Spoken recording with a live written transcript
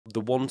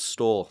the one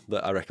store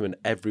that I recommend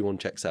everyone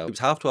checks out. It was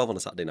 12:30 on a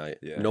Saturday night.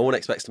 Yeah. No one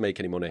expects to make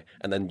any money,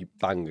 and then you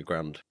bang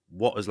 £1,000.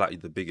 What was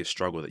like the biggest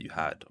struggle that you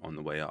had on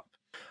the way up?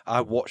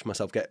 I watched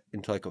myself get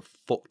into like a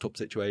fucked up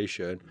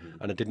situation,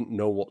 and I didn't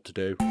know what to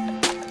do.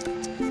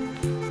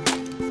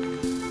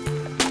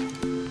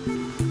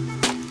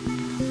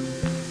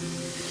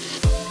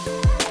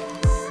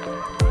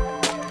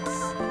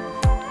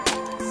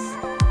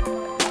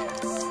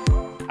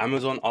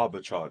 Amazon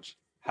arbitrage.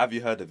 Have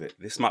you heard of it?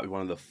 This might be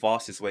one of the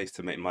fastest ways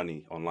to make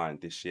money online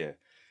this year.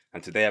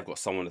 And today I've got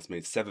someone that's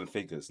made 7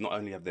 figures. Not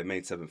only have they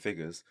made 7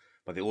 figures,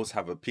 but they also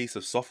have a piece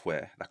of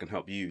software that can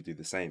help you do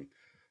the same.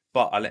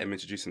 But I'll let him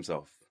introduce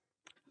himself.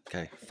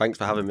 Okay, thanks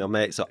for having me on,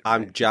 mate. So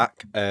I'm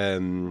Jack. I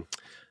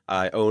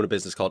own a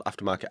business called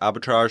Aftermarket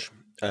Arbitrage.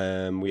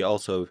 We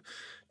also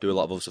do a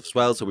lot of other stuff as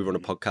well. So we run a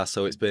podcast.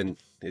 So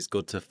it's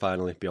good to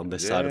finally be on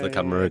this side of the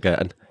camera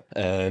again,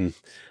 and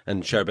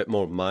share a bit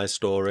more of my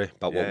story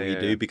about what we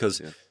do.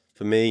 Because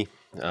for me,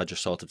 I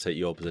just sort of take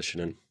your position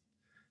and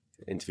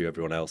interview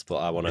everyone else, but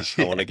I want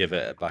to give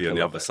it back. Be on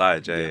the other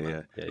side,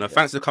 yeah. No,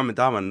 thanks for coming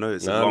down, man. I know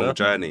it's a long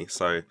journey.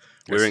 So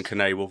we're in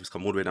Canary Wharf. It's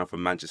come all the way down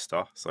from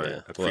Manchester.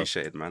 So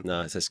appreciate it, man.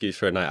 No, it's an excuse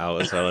for a night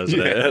out as well, isn't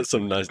it?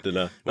 Some nice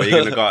dinner. Where are you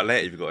gonna go out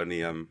later? Have you got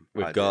any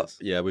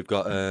We've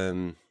got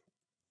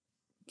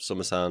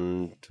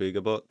Summersand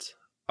Twiga Butt.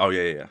 Oh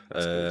yeah.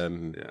 That's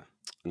good. Yeah.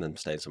 And then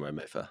staying somewhere in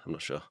Mayfair. I'm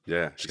not sure.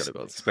 Yeah, just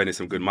got spending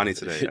some good money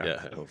today.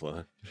 Yeah,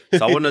 hopefully.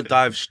 So I want to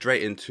dive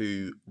straight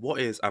into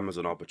what is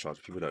Amazon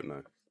arbitrage. People don't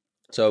know.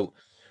 So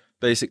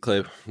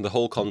basically, the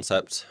whole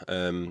concept.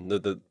 Should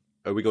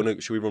we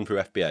run through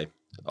FBA?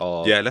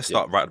 Let's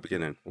start right at the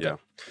beginning. Okay. Yeah.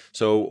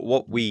 So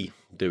what we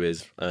do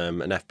is an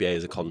FBA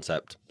is a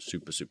concept,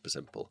 super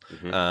simple,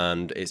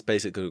 and it's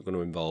basically going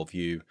to involve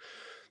you.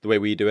 The way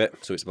we do it,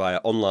 so it's via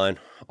online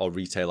or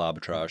retail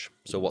arbitrage.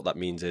 So what that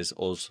means is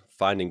us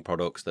finding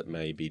products that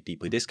may be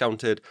deeply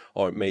discounted,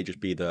 or it may just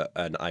be that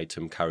an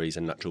item carries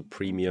a natural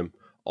premium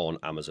on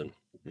Amazon.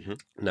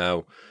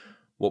 Now,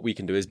 what we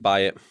can do is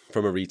buy it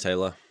from a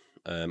retailer,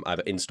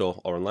 either in-store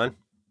or online,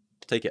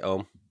 take it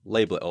home,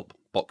 label it up,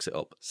 box it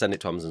up, send it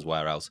to Amazon's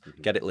warehouse,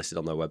 get it listed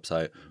on their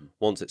website.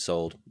 Once it's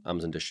sold,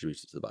 Amazon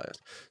distributes it to the buyers.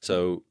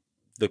 So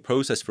the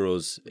process for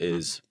us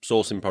is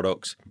sourcing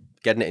products,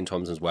 getting it into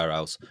Amazon's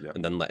warehouse,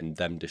 and then letting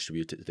them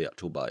distribute it to the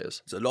actual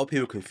buyers. So a lot of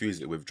people confuse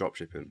it with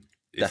dropshipping.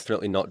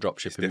 Definitely not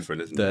dropshipping. It's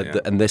different, isn't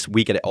it? And this,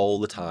 we get it all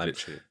the time.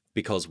 Literally.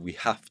 Because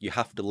you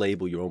have to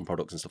label your own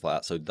products and stuff like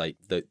that. So like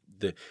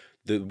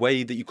the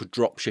way that you could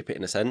drop ship it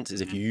in a sense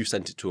is if you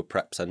sent it to a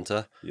prep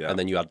center and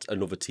then you had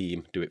another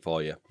team do it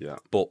for you. Yeah.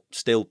 But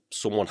still,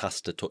 someone has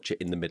to touch it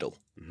in the middle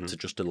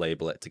to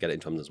label it to get it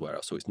into Amazon's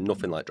warehouse. So it's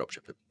nothing like drop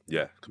shipping.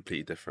 Yeah,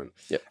 completely different.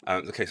 Yeah.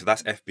 Okay, so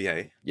that's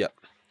FBA. Yeah.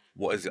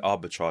 What is the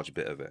arbitrage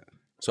bit of it?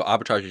 So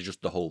arbitrage is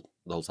just the whole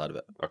side of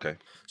it. Okay.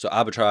 So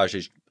arbitrage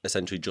is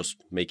essentially just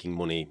making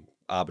money,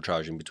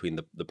 arbitraging between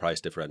the price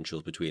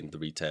differentials between the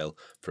retail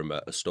from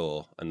a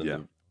store and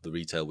then the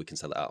retail we can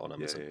sell it out on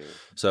Amazon. Yeah.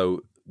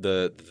 So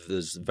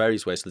there's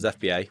various ways. So there's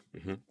FBA,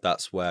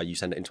 that's where you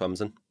send it into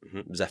Amazon.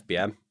 There's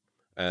FBM,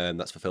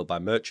 that's fulfilled by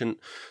merchant.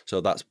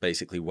 So that's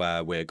basically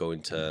where we're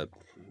going to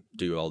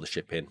do all the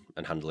shipping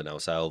and handling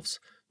ourselves.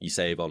 You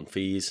save on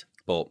fees,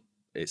 but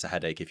it's a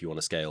headache if you want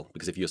to scale,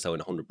 because if you're selling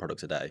 100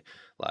 products a day,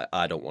 like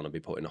I don't want to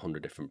be putting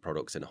 100 different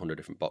products in 100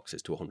 different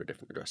boxes to 100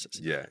 different addresses.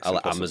 Yeah, I'll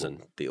let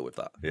Amazon deal with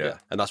that. Yeah.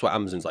 And that's why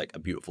Amazon's like a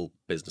beautiful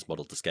business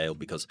model to scale,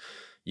 because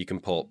you can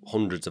put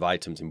hundreds of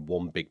items in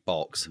one big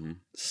box,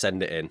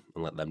 send it in,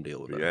 and let them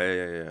deal with it.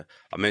 Yeah.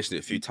 I mentioned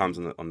it a few times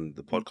on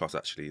the podcast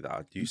actually that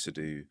I used to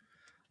do.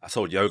 I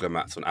sold yoga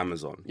mats on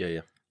Amazon. Yeah.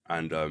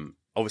 And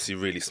obviously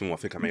really small. I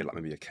think I made like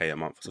maybe $1,000 a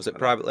month. Was it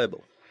private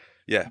label?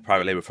 Yeah,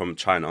 private label from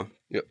China.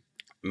 Yep.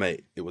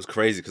 Mate, it was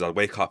crazy because I'd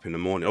wake up in the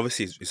morning.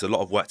 Obviously, it's a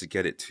lot of work to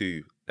get it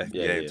to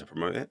FBA to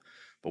promote it.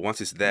 But once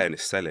it's there and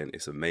it's selling,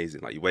 it's amazing.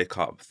 Like you wake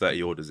up,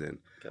 30 orders in.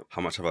 Yep.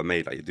 How much have I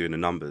made? Like you're doing the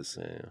numbers.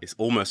 Yeah. It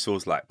almost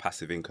feels like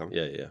passive income.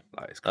 Yeah.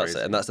 Like it's crazy. That's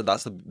it. And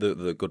that's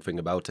the good thing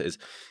about it is,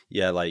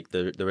 like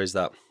there is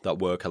that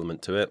work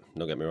element to it.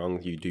 Don't get me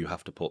wrong. You do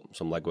have to put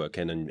some legwork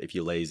in, and if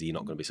you're lazy, you're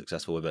not going to be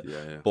successful with it.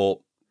 Yeah. But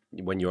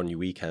when you're on your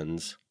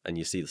weekends and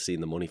you seeing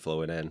the money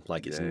flowing in,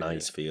 like it's a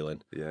nice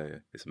feeling. Yeah,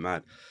 it's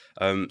mad.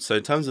 So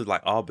in terms of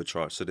like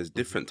arbitrage, so there's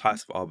different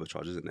types of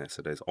arbitrage, isn't there?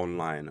 So there's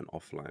online and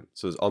offline.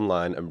 So there's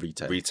online and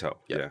retail.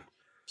 Yeah.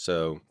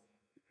 So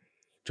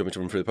do you want me to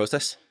run through the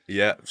process?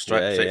 Yeah,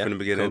 straight from the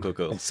beginning.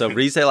 Cool. So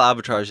retail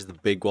arbitrage is the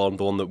big one,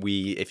 the one that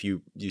if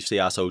you see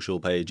our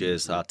social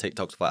pages, our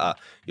TikToks, like that,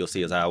 you'll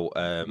see us out.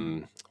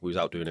 We was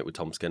out doing it with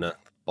Tom Skinner.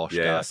 Bosch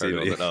guy, for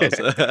everyone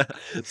that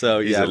knows.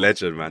 So he's a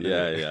legend, man.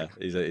 Yeah.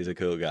 He's a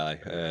cool guy.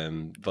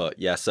 But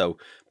yeah, so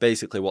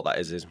basically what that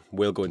is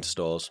we'll go into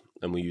stores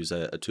and we use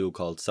a tool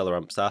called Seller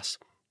Amp SaaS.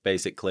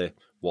 Basically,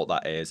 what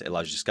that is. It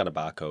allows you to scan a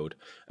barcode,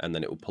 and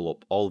then it will pull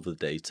up all of the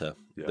data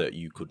that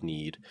you could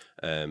need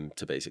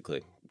to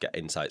basically get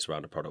insights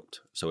around a product.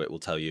 So it will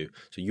tell you,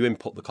 so you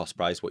input the cost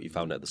price, what you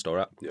found at the store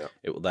at. Yeah.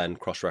 It will then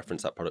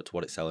cross-reference that product to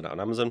what it's selling at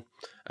on Amazon,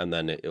 and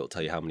then it'll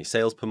tell you how many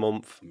sales per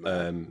month.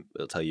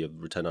 It'll tell you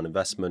return on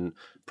investment,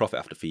 profit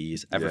after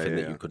fees, everything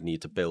that you could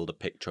need to build a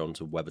picture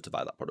onto whether to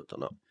buy that product or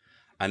not.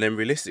 And then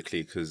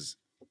realistically, because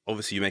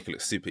obviously you make it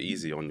look super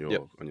easy on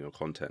your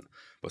content,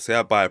 but say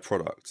I buy a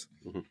product,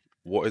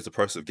 what is the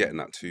process of getting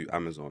that to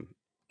Amazon?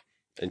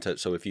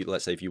 So if you,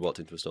 let's say if you walked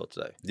into a store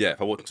today. Yeah,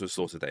 if I walked into a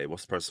store today,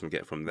 what's the process of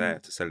getting from there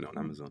to selling it on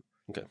Amazon?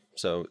 Okay,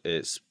 so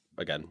it's,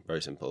 again,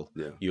 very simple.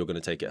 Yeah. You're going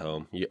to take it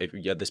home.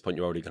 At this point,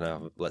 you're already going to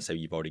have, let's say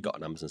you've already got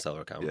an Amazon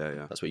seller account.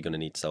 Yeah. That's what you're going to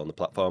need to sell on the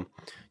platform.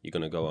 You're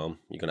going to go home.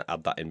 You're going to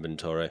add that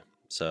inventory.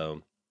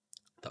 So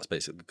that's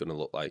basically going to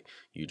look like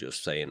you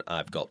just saying,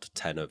 I've got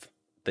 10 of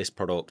this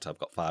product, I've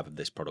got 5 of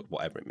this product,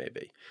 whatever it may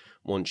be.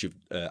 Once you've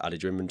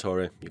added your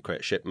inventory, you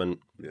create a shipment.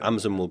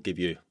 Amazon will give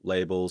you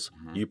labels.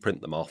 You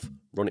print them off,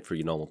 run it through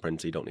your normal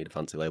printer. You don't need a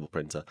fancy label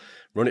printer.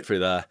 Run it through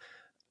there,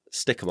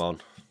 stick them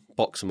on,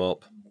 box them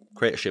up,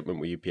 create a shipment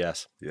with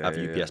UPS, have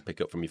UPS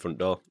pick up from your front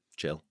door.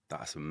 Chill.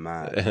 That's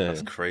mad.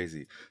 That's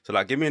crazy. So,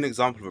 like, give me an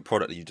example of a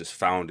product that you just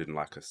found in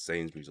like a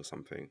Sainsbury's or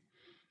something,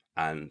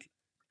 and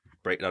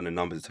break down the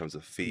numbers in terms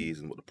of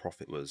fees and what the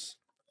profit was.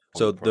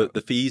 So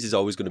the fees is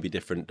always going to be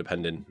different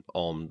depending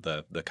on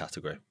the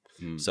category.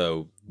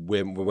 So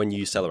when you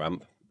use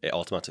SellerAmp, it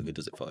automatically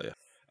does it for you.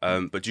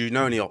 But do you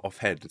know any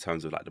offhand in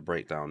terms of like the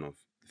breakdown of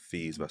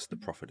fees versus the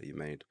profit that you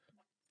made?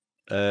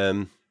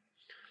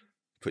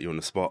 Put you on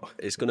the spot.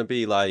 It's going to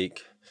be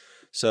like,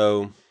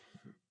 so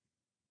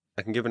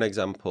I can give an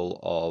example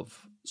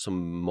of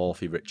some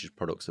Morphe Richards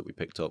products that we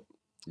picked up.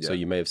 Yeah. So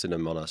you may have seen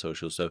them on our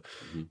socials. So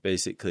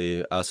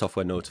basically our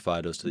software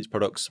notified us to these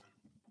products.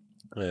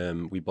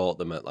 We bought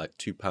them at like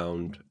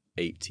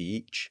 £2.80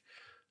 each.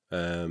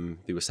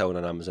 They were selling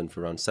on Amazon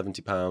for around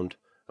 £70,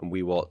 and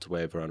we walked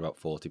away with around about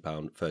 £30 to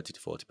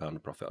 £40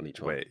 of profit on each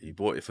one. Wait, you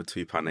bought it for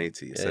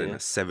 £2.80, you're selling at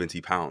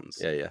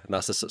 £70? Yeah. And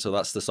that's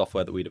that's the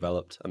software that we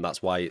developed, and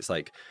that's why it's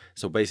like,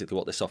 so basically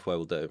what this software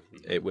will do,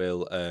 it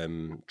will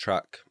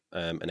track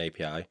an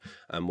API,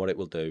 and what it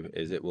will do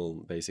is it will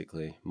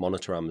basically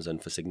monitor Amazon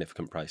for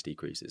significant price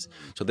decreases.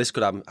 So this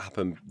could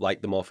happen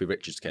like the Morphe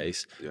Richards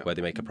case, where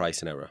they make a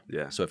pricing error.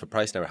 So if a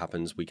pricing error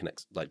happens, we can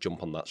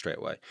jump on that straight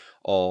away.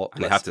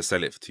 And they have to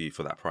sell it to you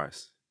for that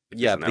price.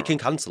 Yeah, they can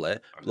cancel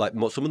it. Like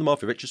some of the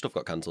Morphe Richards stuff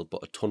got cancelled,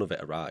 but a ton of it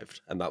arrived,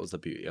 and that was the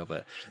beauty of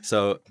it.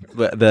 So I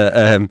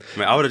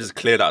would have just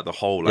cleared out the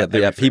whole.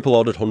 People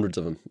ordered hundreds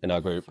of them in our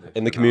group,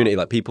 in the community.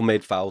 Like people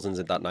made thousands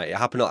in that night. It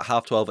happened at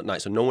 12:30 at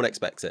night, so no one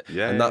expects it.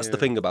 And that's the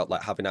thing about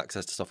like having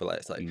access to software like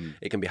this. Like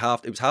it can be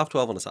It was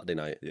 12:30 on a Saturday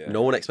night.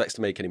 No one expects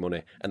to make any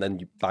money, and then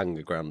you bang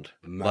 $1,000.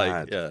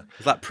 Mad.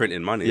 It's like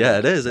printing money. Yeah,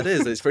 it is.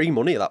 It's free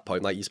money at that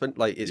point. Like you spent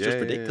it's just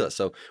ridiculous.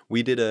 So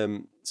we did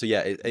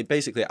it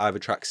basically either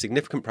tracks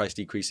significant price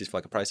decreases for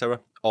like a price error,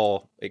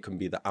 or it can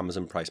be the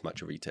Amazon price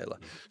match a retailer.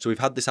 So we've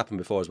had this happen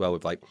before as well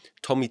with like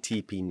Tommy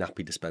TP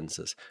nappy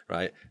dispensers,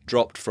 right?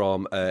 Dropped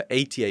from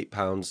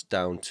 £88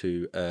 down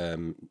to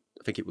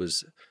I think it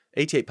was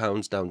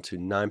 £88 down to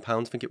 £9,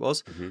 I think it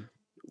was.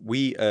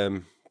 We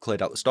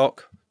cleared out the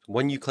stock.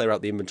 When you clear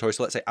out the inventory,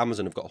 so let's say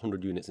Amazon have got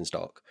 100 units in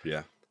stock.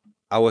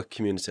 Our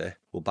community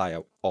will buy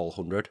out all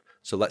 100.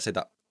 So let's say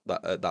that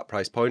at that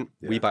price point,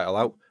 we buy it all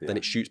out, then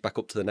it shoots back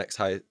up to the next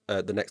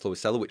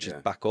lowest seller, which is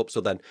back up.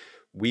 So then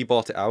we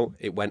bought it out,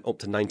 it went up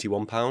to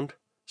 £91.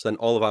 So then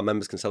all of our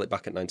members can sell it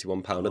back at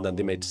 £91, and then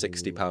they made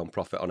 £60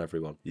 profit on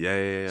everyone.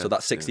 So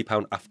that's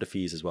 £60 after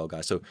fees as well,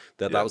 guys. So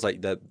that was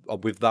like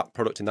with that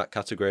product in that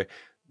category,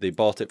 they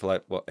bought it for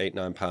like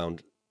 £8-9,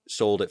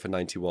 sold it for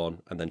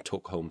 91, and then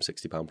took home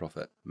 £60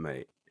 profit.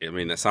 Mate, I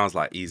mean, it sounds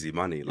like easy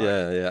money. Like.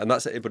 And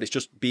that's it. But it's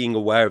just being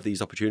aware of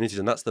these opportunities,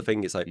 and that's the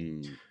thing. It's like.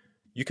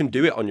 You can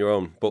do it on your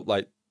own, but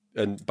like,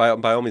 and by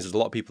all means, there's a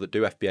lot of people that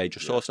do FBA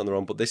just source on their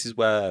own. But this is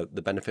where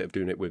the benefit of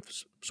doing it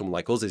with someone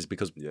like us is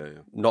because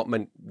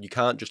you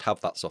can't just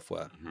have that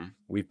software.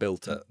 We've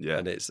built it,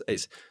 and it's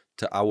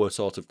to our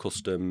sort of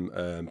custom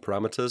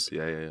parameters.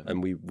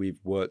 And we've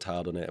worked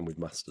hard on it and we've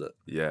mastered it.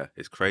 Yeah,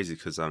 it's crazy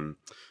because so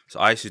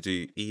I used to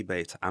do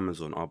eBay to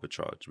Amazon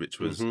arbitrage,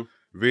 which was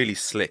really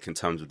slick in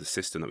terms of the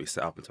system that we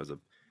set up in terms of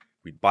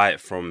we'd buy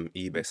it from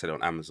eBay, sell it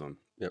on Amazon.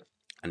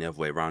 And the other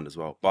way around as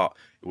well. But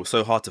it was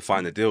so hard to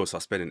find the deals. So I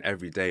was spending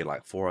every day,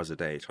 like 4 hours a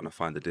day, trying to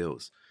find the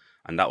deals.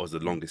 And that was the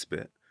longest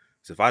bit.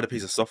 So if I had a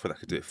piece of software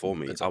that could do it for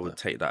me, I would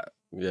take that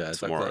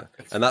tomorrow.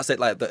 And that's it.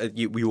 Like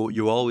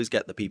you always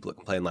get the people that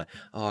complain like,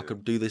 oh, I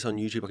could do this on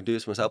YouTube, I can do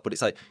this myself. But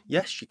it's like,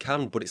 yes, you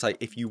can. But it's like,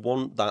 if you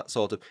want that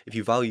sort of, if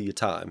you value your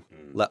time,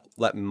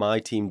 let my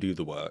team do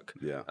the work.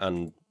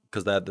 And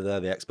because they're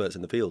the experts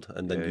in the field.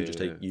 And then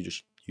you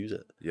just use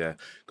it. Yeah,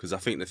 because I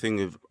think the thing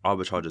with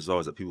arbitrage as well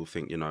is that people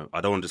think,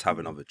 I don't want to just have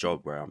another job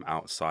where I'm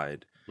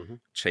outside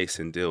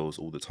chasing deals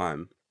all the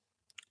time.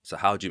 So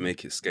how do you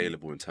make it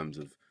scalable in terms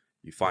of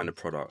you find the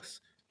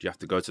products? Do you have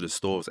to go to the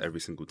stores every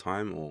single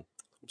time, or?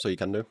 So you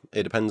can do.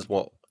 It depends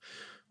what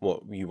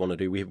what you want to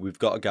do. We've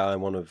got a guy,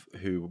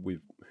 who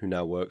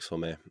now works for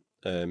me.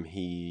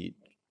 He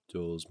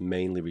does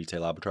mainly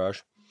retail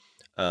arbitrage,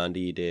 and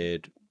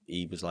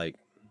he was like,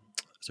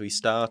 so he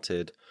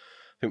started.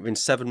 I think within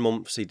 7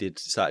 months he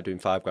started doing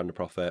 $5,000 a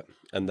profit,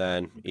 and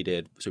then he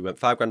went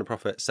 $5,000 a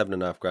profit,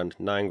 7.5 grand,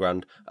 9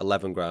 grand,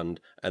 11 grand,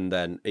 and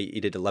then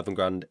he did 11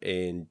 grand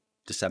in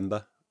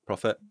December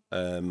profit.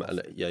 And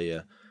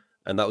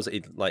that was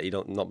he'd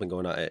not been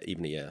going at it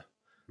even a year.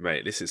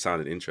 Right, this is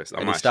sounding interesting.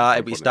 And he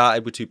started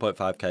with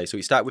 2.5k, so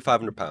he started with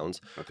 £500,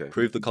 Okay.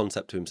 proved the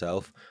concept to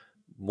himself.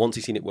 Once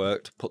he's seen it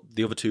worked, put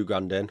the other 2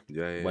 grand in,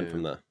 went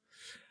from there.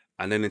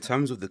 And then in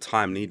terms of the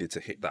time needed to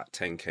hit that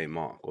 10k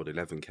mark or the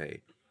 11k,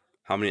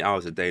 how many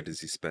hours a day does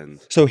he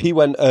spend? So he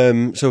went.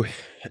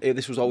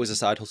 This was always a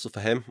side hustle for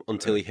him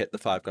until he hit the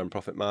 $5,000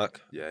 profit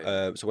mark.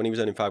 So when he was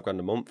earning $5,000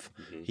 a month,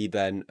 he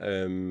then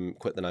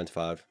quit the 9 to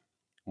 5,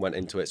 went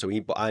into it.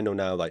 But I know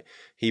now, like,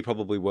 he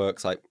probably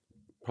works like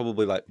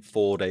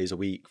 4 days a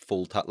week,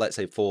 full time. Let's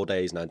say 4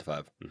 days, 9 to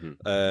 5.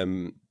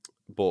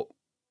 But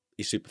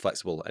he's super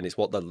flexible, and it's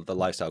what the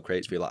lifestyle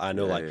creates for you. Like, I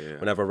know,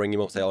 whenever I ring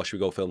him up, say, "Oh, should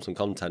we go film some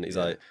content?" He's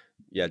like,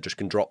 "Yeah, just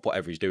can drop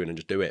whatever he's doing and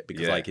just do it,"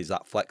 because like he's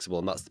that flexible,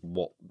 and that's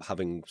what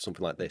having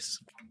something like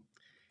this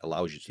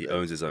allows you to. He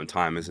owns his own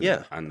time, isn't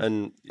it?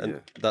 And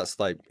that's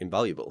like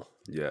invaluable.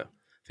 Yeah.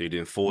 So you're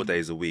doing 4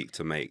 days a week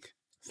to make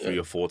 3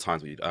 or 4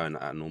 times what you'd earn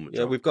at a normal job.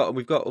 Yeah,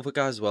 we've got other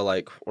guys as well.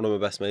 Like one of my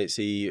best mates,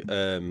 he's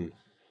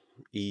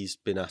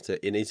been at it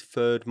in his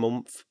 3rd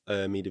month.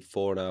 He did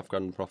 $4.5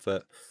 grand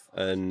profit,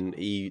 and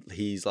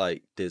he's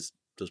like does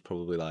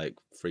probably like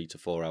 3 to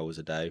 4 hours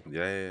a day.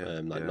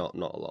 Not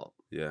a lot.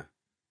 Yeah,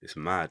 it's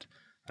mad.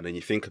 And then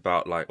you think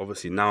about, like,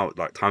 obviously now,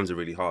 like, times are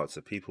really hard,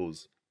 so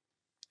people's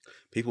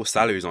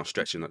salaries aren't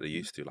stretching like they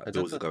used to. Like,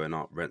 bills are going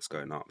up, rent's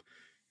going up.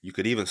 You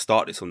could even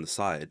start this on the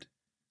side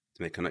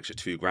to make an extra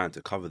 2 grand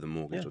to cover the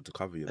mortgage or to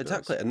cover your bills.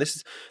 Exactly. And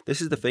this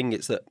is the thing.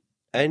 It's that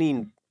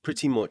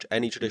pretty much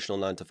any traditional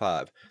 9 to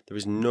 5, there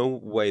is no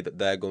way that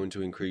they're going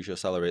to increase your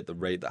salary at the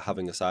rate that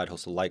having a side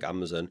hustle like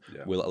Amazon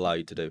will allow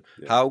you to do.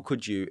 How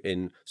could you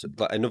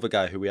like another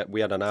guy who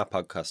we had on our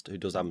podcast who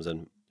does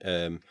Amazon,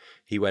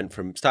 he went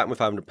from starting with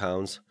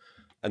 £500,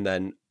 and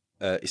then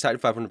he started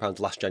 £500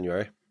 last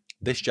January.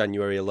 This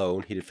January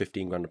alone, he did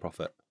 15 grand of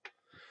profit.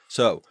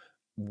 So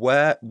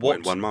what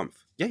in 1 month?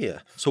 Yeah.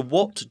 So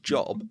what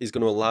job is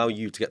going to allow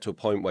you to get to a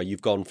point where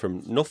you've gone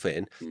from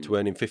nothing to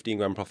earning 15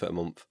 grand profit a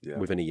month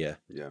within a year?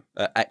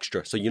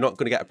 Extra. So you're not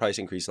going to get a price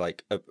increase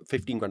like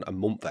 15 grand a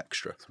month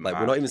extra. Like,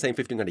 we're not even saying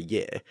 15 grand a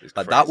year.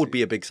 Like, that would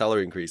be a big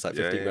salary increase, like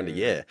 15 grand a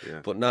year.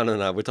 But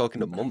no. We're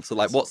talking a month. So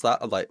like, what's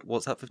that? Like,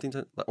 what's that? 15?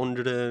 Like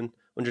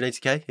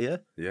 180k a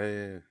year?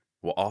 Yeah.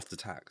 Well, after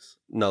tax?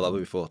 No, that would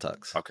be before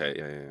tax. Okay.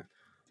 Yeah.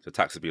 So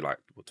tax would be like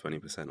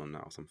 20% on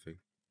that or something.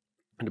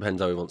 It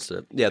depends how he wants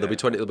to. Yeah,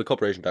 there'll be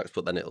corporation tax,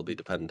 but then it'll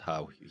depend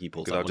how he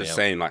pulls that money out. I'm just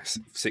saying, like,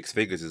 6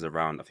 figures is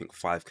around, I think,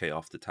 5k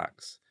after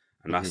tax,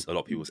 and that's a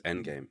lot of people's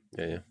end game.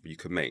 Yeah. But you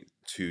could make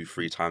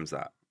 2-3 times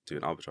that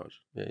doing arbitrage.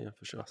 Yeah,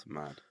 for sure. That's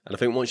mad. And I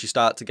think once you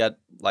start to get,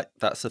 like,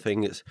 that's the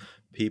thing. It's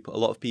a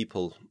lot of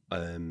people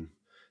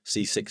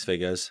see 6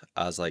 figures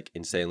as like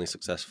insanely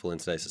successful in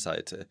today's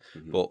society,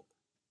 but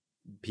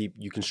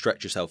you can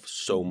stretch yourself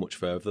so much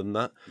further than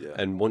that.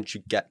 And once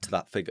you get to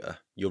that figure,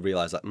 you'll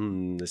realize that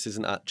this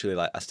isn't actually,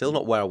 like, I'm still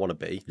not where I want to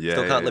be.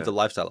 Still can't live the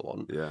lifestyle I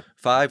want.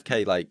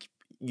 5k, like,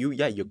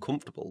 you're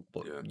comfortable,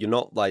 but you're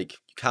not, like,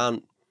 you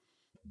can't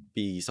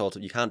be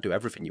you can't do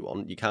everything you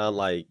want. You can't,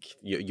 like,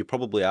 you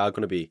probably are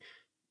going to be,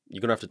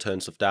 you're going to have to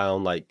turn stuff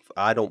down. Like,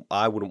 I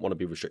wouldn't want to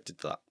be restricted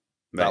to that.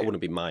 Mate, that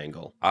wouldn't be my end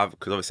goal.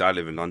 Because obviously I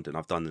live in London.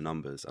 I've done the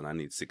numbers, and I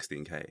need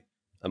 16k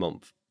a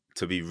month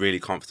to be really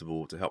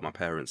comfortable, to help my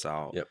parents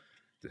out,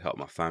 to help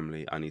my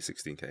family. I need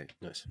 16k.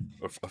 Nice.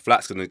 A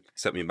flat's going to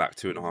set me back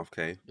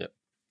 2.5k. Yep.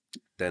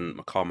 Then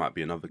my car might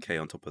be another k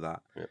on top of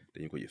that. Yep.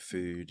 Then you've got your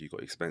food, you've got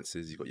your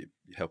expenses, you're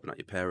helping out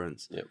your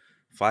parents. Yep.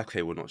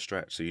 5k will not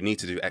stretch. So you need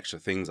to do extra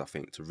things, I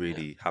think, to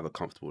really have a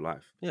comfortable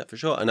life. Yeah, for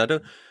sure.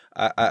 And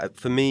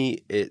for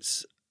me,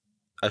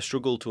 I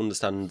struggle to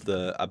understand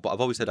but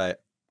I've always said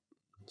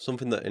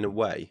something that, in a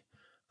way,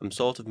 I'm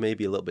sort of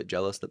maybe a little bit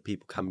jealous that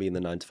people can be in the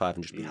 9 to 5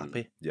 and just be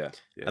happy.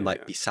 And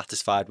like be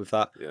satisfied with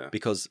that.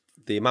 Because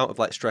the amount of,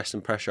 like, stress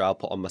and pressure I'll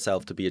put on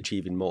myself to be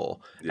achieving more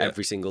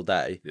every single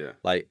day.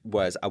 Like,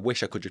 whereas I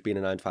wish I could just be in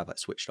a 9 to 5, like,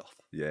 switched off.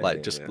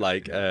 Just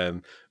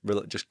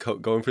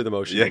going through the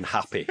motions and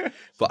happy.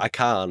 But I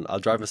can't. I'll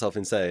drive myself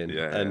insane.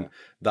 And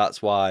that's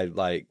why,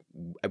 like,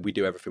 we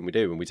do everything we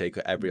do, and we take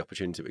every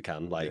opportunity we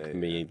can. Like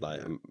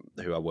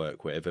who I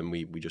work with, and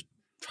we just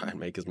try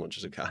and make as much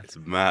as I can. It's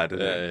mad,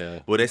 isn't it? Yeah.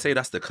 Well, they say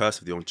that's the curse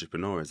of the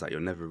entrepreneur, is that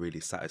you're never really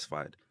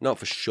satisfied. No,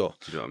 for sure.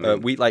 Do you know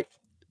what I mean?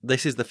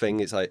 This is the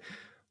thing. It's like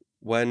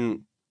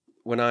when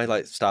I,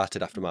 like,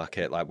 started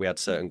Aftermarket, like, we had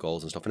certain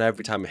goals and stuff, and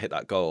every time I hit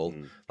that goal,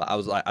 like, I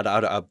was like,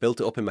 I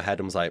built it up in my head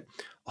and was like,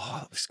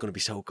 oh, this is going to be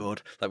so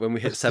good. Like, when we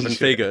hit 7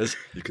 figures,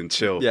 you can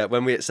chill. Yeah,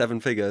 when we hit 7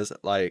 figures,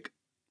 like,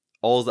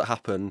 all that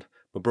happened,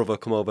 my brother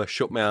come over,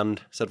 shook my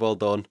hand, said, well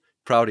done,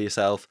 proud of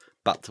yourself.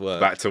 back to work.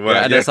 Back to work,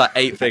 Yeah, and yeah. it's like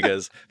 8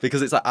 figures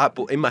because it's like,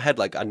 but in my head,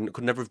 like I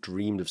could never have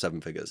dreamed of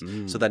 7 figures.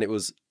 So then it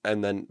was,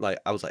 and then like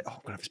I was like, oh,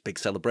 I'm gonna have this big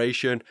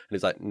celebration, and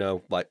it's like,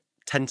 no, like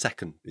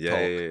 10-second Yeah,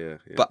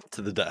 talk, yeah. back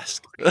to the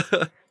desk.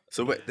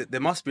 So wait,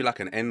 there must be like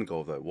an end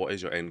goal though. What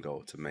is your end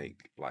goal to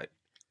make like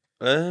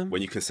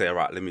when you can say, all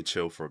right, let me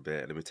chill for a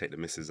bit, let me take the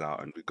missus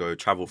out and go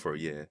travel for a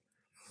year?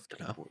 I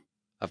don't know.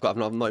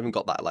 I've not even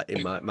got that like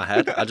in my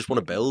head. I just want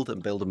to build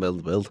and build and build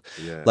and build.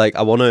 Yeah. Like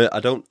I want to. I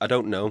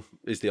don't know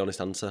is the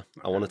honest answer.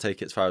 I want to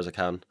take it as far as I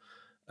can.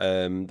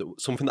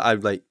 Something that I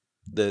like.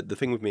 The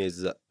thing with me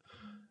is that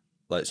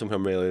like something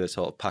I'm really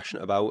sort of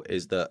passionate about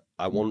is that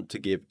I want to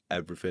give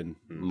everything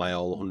my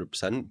all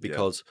 100%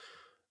 because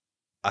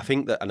I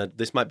think that, and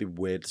this might be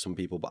weird to some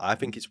people, but I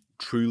think it's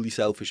truly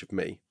selfish of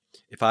me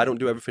if I don't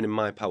do everything in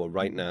my power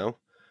right now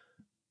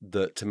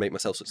to make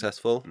myself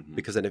successful,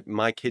 because then if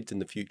my kids in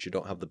the future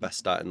don't have the best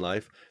start in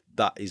life,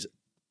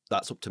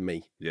 that's up to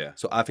me. Yeah.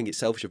 So I think it's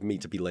selfish of me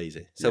to be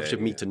lazy, selfish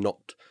of me to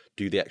not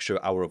do the extra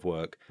hour of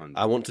work. 100%.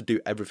 I want to do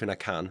everything I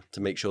can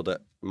to make sure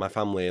that my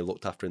family are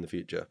looked after in the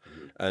future.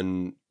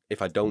 And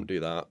if I don't do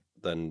that,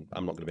 then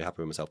I'm not going to be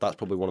happy with myself. That's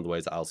probably one of the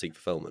ways that I'll seek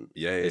fulfillment.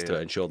 Is to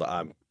ensure that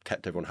I'm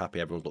kept everyone happy,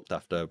 everyone's looked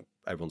after,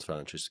 everyone's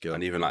financially secure.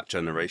 And even like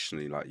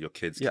generationally, like your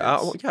kids.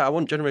 I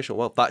want generational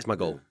wealth. That's my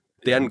goal.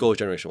 The end goal is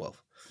generational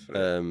wealth.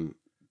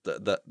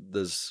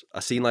 I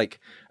seen like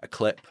a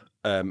clip,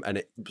 and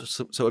it.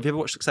 So have you ever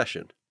watched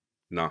Succession?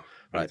 No,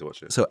 I need to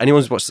watch it. So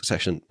anyone who's watched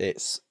Succession,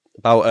 it's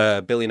about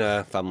a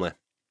billionaire family,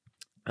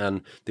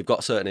 and they've got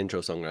a certain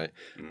intro song, right?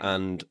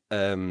 And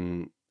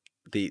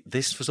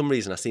this for some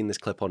reason I seen this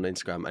clip on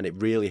Instagram, and it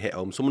really hit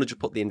home. Someone had just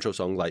put the intro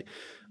song like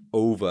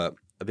over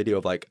a video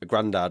of like a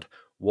granddad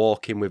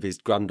walking with his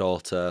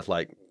granddaughter,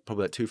 like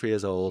probably like 2-3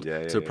 years old,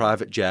 to a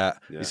private jet.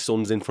 His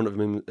son's in front of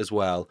him as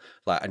well,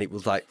 like, and it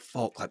was like,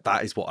 fuck, like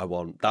that is what I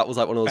want. That was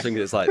like one of those things.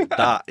 It's like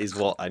that is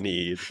what I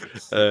need.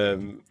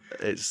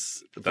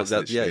 That's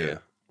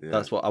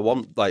what I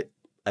want. Like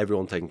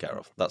everyone taken care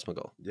of. That's my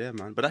goal. Yeah,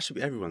 man. But that should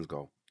be everyone's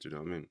goal. Do you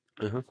know what I mean?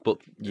 But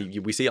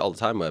we see it all the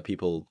time where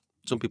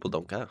some people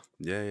don't care.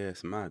 Yeah,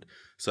 it's mad.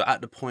 So at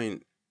the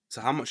point,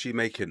 how much are you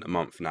making a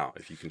month now,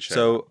 if you can share?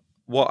 So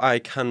what I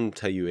can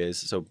tell you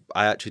is, so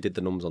I actually did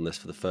the numbers on this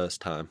for the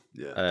first time.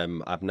 Yeah.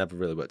 I've never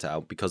really worked it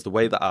out because the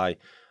way that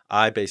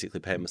I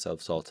basically pay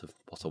myself sort of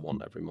what I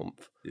want every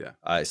month. Yeah.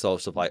 It's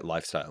sort of like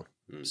lifestyle.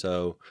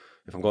 So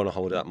if I'm going on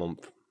holiday that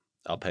month,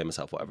 I'll pay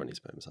myself whatever I need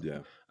to pay myself.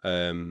 Yeah.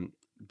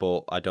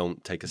 But I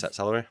don't take a set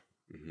salary.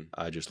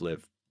 I just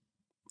live.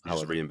 You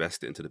just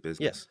reinvest it into the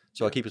business. Yeah.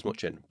 So I keep as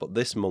much in. But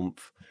this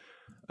month,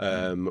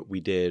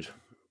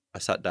 I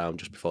sat down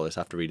just before this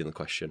after reading the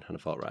question, and I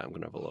thought, right, I'm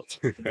going to have a look.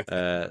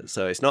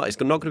 So it's not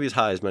going to be as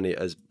high as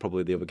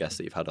probably the other guests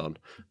that you've had on,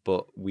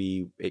 but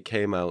it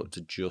came out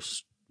to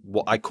just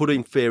what I could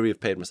in theory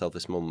have paid myself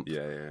this month.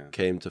 Yeah.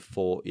 Came to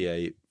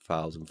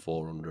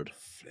 48,400.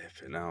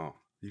 Flipping out.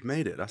 You've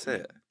made it. That's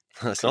it.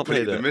 That's not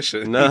made the it.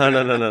 mission. No,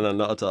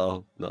 not at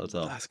all. Not at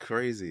all. That's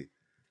crazy.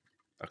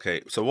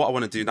 Okay, so what I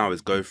want to do now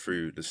is go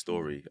through the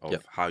story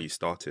of how you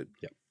started.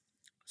 Yep.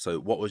 So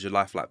what was your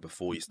life like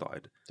before you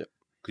started? Yep.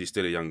 Because you're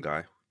still a young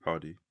guy. How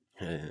old are you?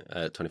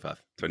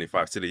 25.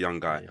 25, still a young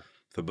guy. Yeah.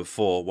 So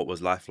before, what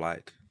was life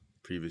like?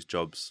 Previous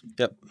jobs?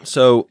 Yep.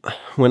 So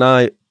when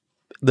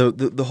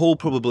the whole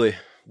probably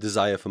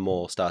desire for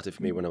more started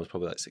for me when I was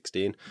probably like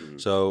 16.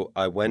 So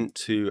I went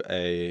to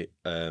the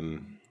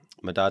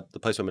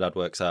place where my dad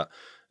works at,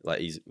 like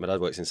my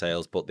dad works in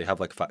sales, but they have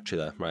like a factory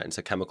there, right? And it's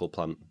a chemical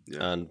plant.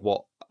 Yeah. And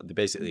they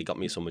basically got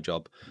me a summer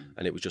job,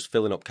 and it was just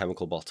filling up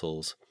chemical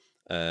bottles,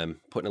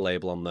 putting a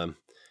label on them,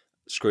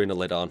 screwing a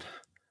lid on,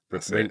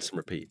 rinse and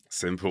repeat.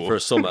 Simple. For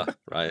a summer,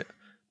 right?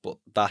 But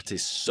that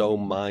is so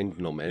mind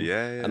numbing.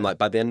 Yeah. And like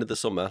by the end of the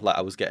summer, like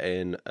I was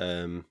getting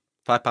 £5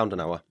 an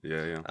hour.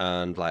 Yeah.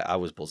 And like I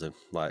was buzzing,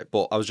 like,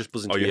 but I was just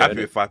buzzing. Oh, you happy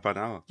with £5 an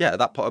hour? Yeah, at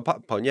that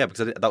point, yeah,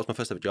 because that was my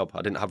first ever job.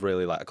 I didn't have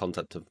really like a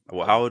concept of.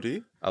 Well, how old are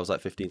you? I was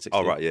like 15, 16.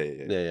 Oh, right,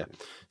 yeah.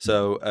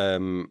 So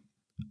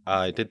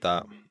I did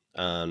that,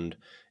 and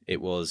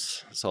it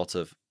was sort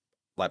of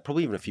like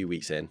probably even a few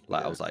weeks in,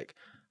 like I was like,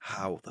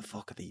 how the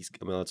fuck are these?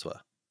 I mean, I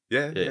swear.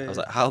 Yeah. I was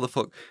like, how the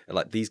fuck are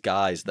like these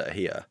guys that are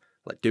here,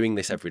 like doing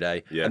this every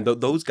day? Yeah. And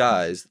those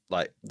guys,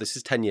 like, this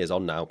is 10 years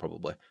on now,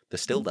 probably. They're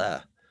still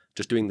there,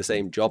 just doing the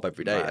same job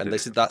every day. Right, and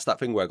that's that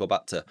thing where I go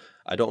back to,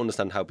 I don't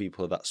understand how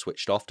people are that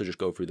switched off to just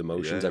go through the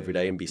motions every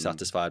day and be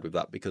satisfied with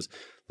that, because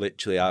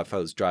literally I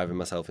was driving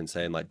myself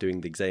insane, like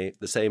doing the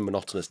same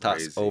monotonous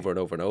tasks over and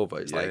over and over.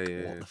 It's what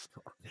the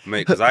fuck?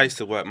 Mate, because I used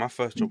to work, my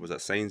first job was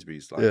at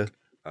Sainsbury's, like,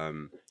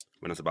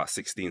 when I was about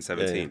 16,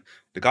 17. Yeah.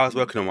 The guy I was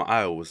working on my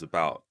aisle was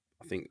about,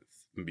 I think,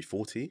 maybe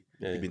 40.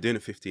 Yeah. He'd been doing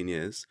it 15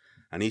 years.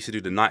 And he used to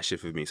do the night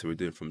shift with me. So we were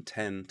doing from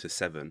 10 to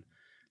 7.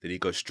 Then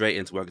he'd go straight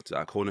into working to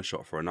that corner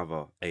shop for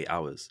another 8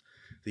 hours.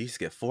 He used to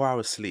get 4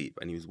 hours sleep,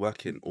 and he was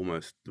working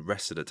almost the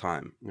rest of the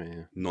time,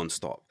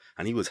 non-stop.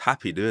 And he was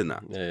happy doing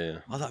that. Yeah.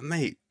 I was like,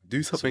 mate,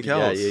 do something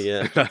else.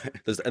 Yeah.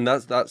 And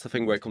that's the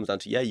thing where it comes down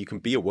to, you can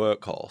be a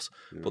workhorse,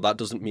 but that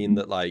doesn't mean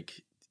that,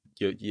 like,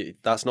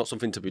 that's not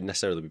something to be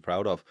necessarily be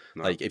proud of.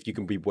 No. Like if you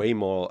can be way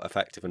more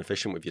effective and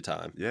efficient with your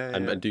time, Yeah,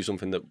 and, yeah. and do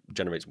something that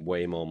generates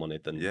way more money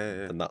than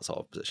Yeah. than that sort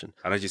of position.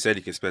 And as you said,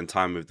 you can spend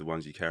time with the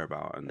ones you care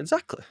about. And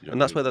Exactly, you know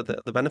and that's what I where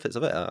the benefits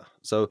of it are.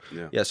 So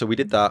Yeah. so we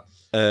did that,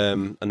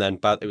 and then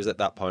it was at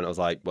that point I was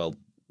like, well,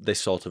 this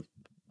sort of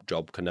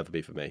job can never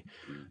be for me.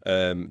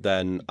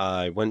 Then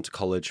I went to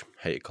college,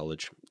 hated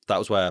college. That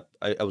was where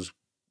I was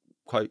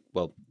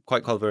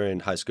quite clever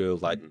in high school,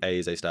 like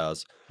A's, A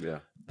stars. Yeah.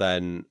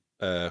 Then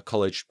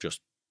college,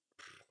 just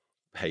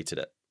hated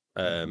it.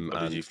 Or And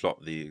did you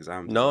flop the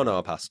exam? no,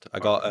 I passed. I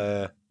got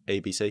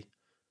ABC.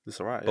 That's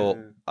all right. But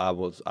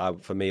Yeah.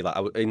 for me, like I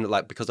was in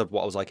like because of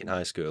what I was like in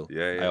high school.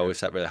 Yeah. I always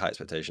set really high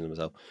expectations of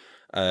myself.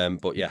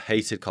 But yeah,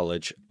 hated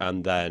college,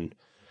 and then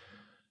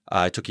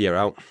I took a year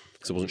out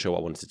because I wasn't sure what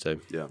I wanted to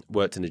do. Yeah.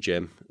 Worked in the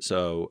gym,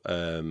 so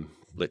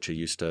literally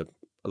used to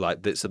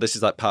like this. So this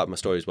is like part of my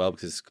story as well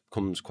because it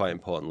comes quite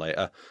important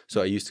later.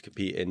 So I used to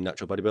compete in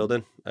natural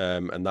bodybuilding,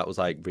 and that was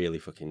like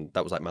really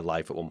that was like my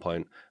life at one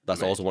point.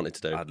 That's all I wanted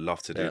to do. I'd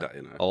love to do that.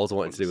 You know, all I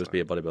wanted to do was be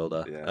a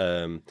bodybuilder.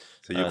 Yeah.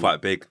 So you're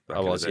quite big. I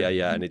was,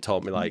 yeah, and it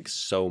taught me like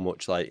so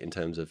much, like in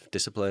terms of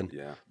discipline.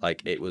 Yeah.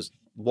 Like it was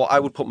what I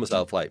would put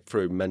myself like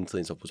through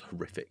mentally and stuff was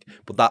horrific,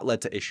 but that led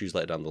to issues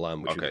later down the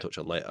line, which we'll touch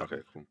on later.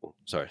 Okay, cool.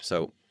 Sorry.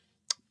 So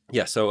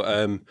yeah,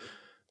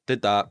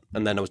 did that,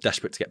 and then I was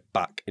desperate to get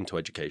back into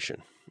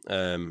education.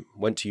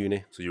 Went to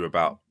uni. So you were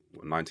about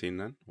 19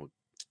 then? Or...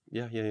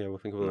 Yeah. I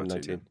think I was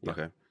 19. Yeah.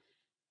 Okay.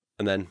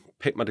 And then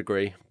picked my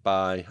degree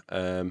by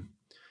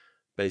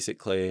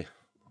basically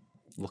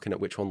looking at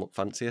which one looked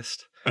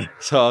fanciest.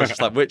 So I was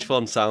just like, which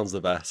one sounds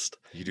the best?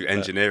 You do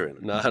engineering?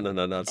 No.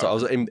 So I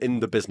was in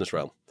the business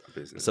realm.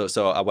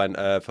 So I went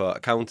for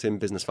accounting,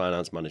 business,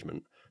 finance,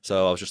 management.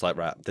 So I was just like,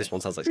 right, this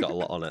one sounds like it's got a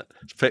lot on it.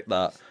 Just pick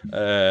that,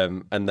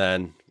 and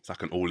then it's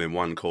like an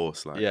all-in-one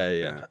course. Like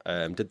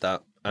did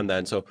that, and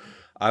then so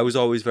I was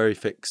always very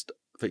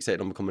fixated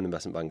on becoming an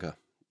investment banker.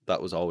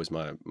 That was always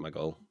my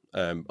goal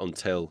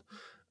until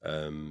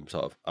sort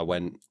of I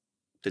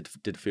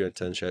did a few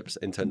internships,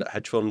 interned at a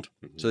hedge fund.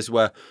 So this is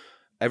where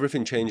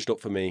everything changed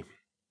up for me,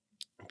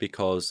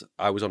 because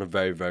I was on a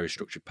very, very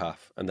structured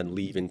path, and then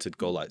leaving to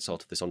go like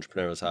sort of this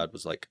entrepreneurial side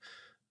was like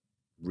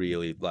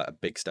really like a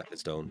big stepping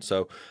stone.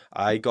 So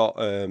I got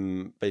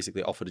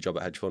basically offered a job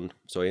at a hedge fund.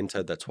 So I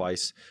interned there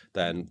twice.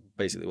 Then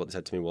basically what they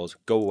said to me was,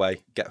 go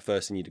away, get a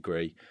first in your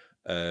degree,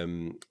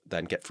 then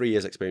get 3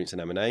 years experience in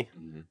M&A,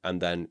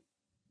 and then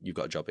you've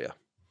got a job here.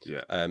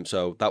 Yeah.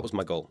 So that was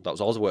my goal. That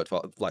was all I worked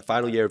for. Like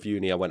final year of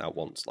uni, I went out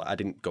once. Like I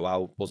didn't go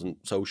out,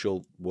 wasn't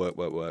social, work.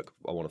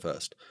 I want a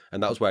first.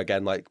 And that was where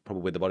again, like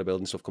probably the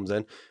bodybuilding stuff comes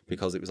in,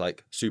 because it was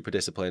like super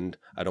disciplined.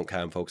 I don't care,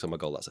 I'm focused on my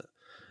goal. That's it.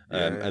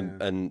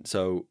 And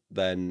so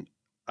then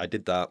I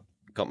did that,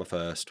 got my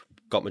first,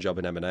 got my job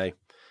in M&A.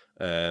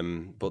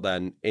 But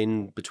then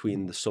in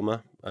between the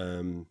summer,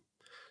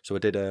 so I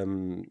did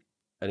an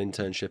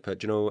internship at,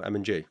 do you know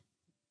M&G,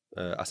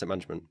 asset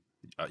management?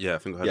 Yeah, I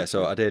think I heard. Yeah,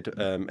 so I did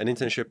an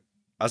internship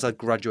as I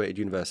graduated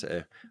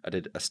university.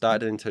 I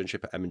started an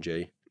internship at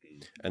M&G,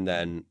 and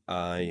then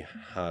I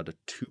had a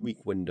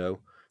 2-week window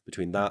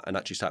between that and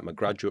actually starting my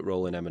graduate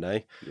role in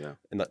M&A. Yeah.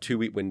 In that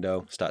 2-week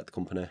window, started the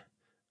company.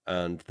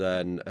 And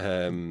then,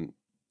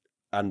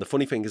 and the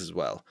funny thing is as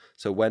well,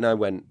 so when I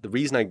went, the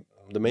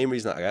main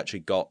reason that I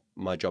actually got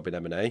my job in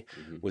M&A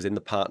was in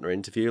the partner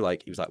interview.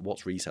 Like, he was like,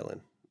 what's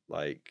reselling?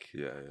 Like,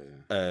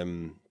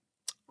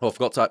 well, I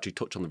forgot to actually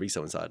touch on the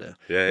reselling side here.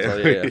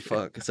 Yeah.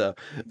 Fuck.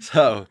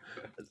 So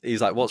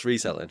he's like, what's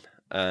reselling?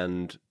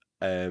 And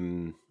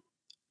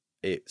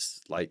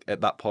it's like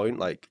at that point,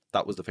 like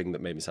that was the thing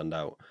that made me stand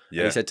out.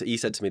 Yeah. And he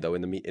said to me though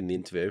in the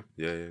interview,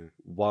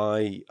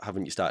 why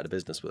haven't you started a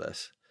business with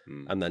this?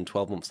 And then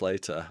 12 months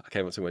later, I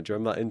came up to him and went, do you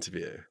remember that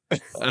interview?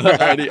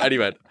 and he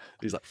went,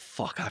 he's like,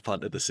 fuck, I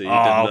planted the seed, didn't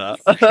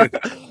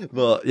I?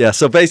 But yeah,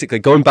 so basically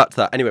going back to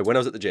that, anyway, when I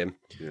was at the gym,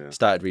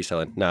 started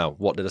reselling. Now,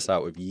 what did I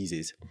start with?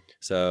 Yeezys.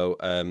 So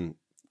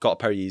got a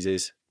pair of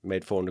Yeezys,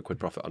 made 400 quid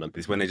profit on them.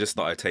 It's when they just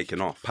started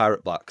taking off.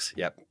 Pirate Blacks,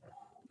 yep.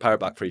 Pirate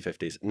Black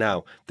 350s.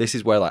 Now, this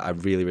is where like I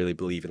really, really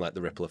believe in like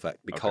the ripple effect,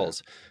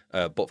 because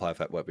butterfly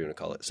effect, whatever you want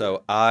to call it.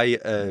 So I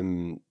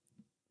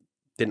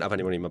didn't have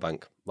any money in my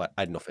bank. Like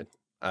I had nothing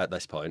at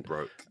this point.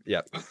 Broke.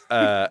 Yeah.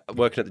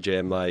 Working at the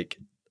gym, like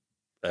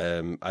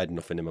I had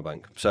nothing in my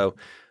bank. So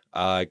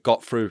I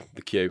got through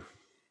the queue.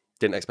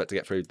 Didn't expect to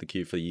get through the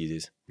queue for the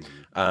Yeezys.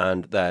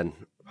 And then...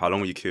 How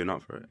long were you queuing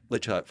up for it?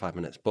 Literally like 5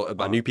 minutes. But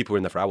I knew people were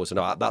in there for hours.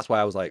 So that's why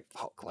I was like,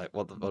 fuck, like,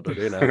 what do I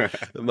do now?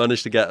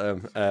 Managed to get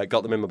them.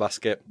 Got them in my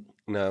basket.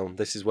 Now,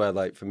 this is where,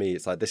 like, for me,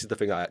 it's like, this is the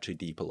thing I actually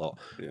deep a lot.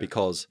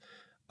 Because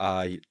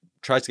I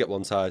tried to get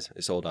one size,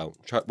 it sold out.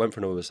 Went for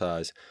another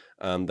size.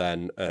 And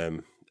then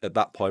at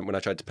that point, when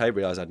I tried to pay,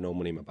 realised I had no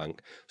money in my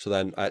bank. So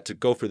then I had to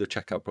go through the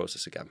checkout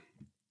process again.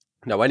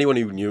 Now, anyone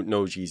who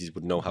knows Yeezys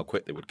would know how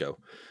quick they would go.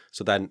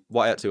 So then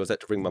what I had to do was I had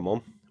to ring my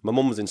mum. My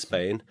mum was in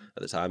Spain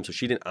at the time, so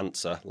she didn't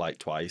answer like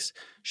twice.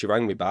 She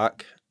rang me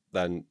back,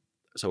 then,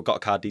 so I got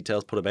card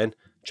details, put them in,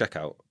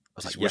 checkout.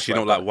 was like, Was she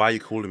not like, why are you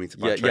calling me to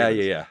buy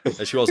trainers? Yeah.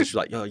 And she was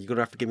like, yo, you're going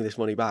to have to give me this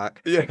money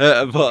back.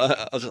 Yeah. But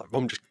I was just like,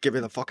 Mum, just give me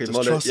the fucking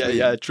money. Trust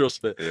me.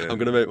 Trust me. Yeah. I'm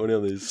going to make money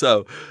on these.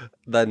 So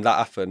then that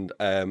happened.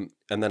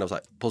 And then I was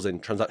like, buzzing,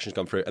 transactions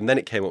gone through. And then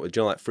it came up with,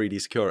 you know, like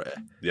 3D security.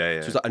 Yeah. So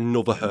it was like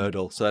another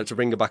hurdle. So I had to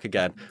ring her back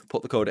again,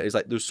 put the code in. It's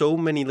like, there's so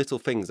many little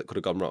things that could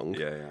have gone wrong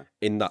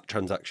in that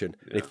transaction.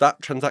 And if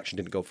that transaction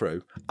didn't go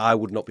through, I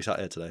would not be sat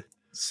here today.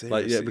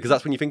 Seriously? Like, because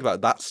that's when you think about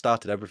it, that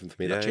started everything for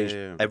me. That changed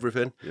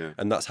everything. Yeah.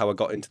 And that's how I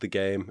got into the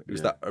game. It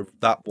was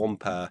that one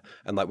pair.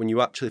 And like, when you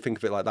actually think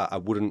of it like that, I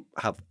wouldn't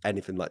have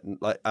anything like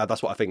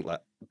that's what I think. Like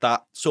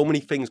that, so many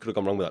things could have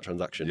gone wrong with that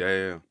transaction.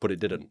 Yeah. But it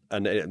didn't.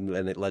 And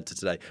it led to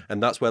today.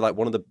 And that's where like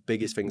one of the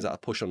biggest things that I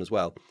push on as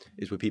well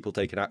is with people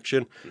taking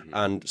action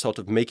and sort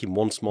of making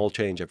one small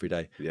change every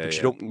day. But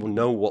you don't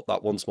know what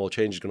that one small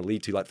change is going to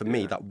lead to. Like for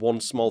me, that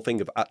one small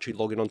thing of actually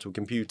logging onto a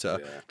computer,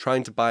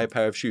 trying to buy a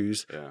pair of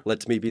shoes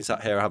led to me being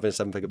sat here having a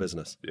 7-figure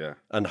business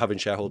and having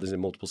shareholders in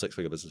multiple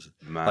 6-figure businesses.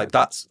 Like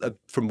that's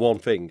from one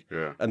thing.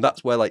 And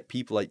that's where like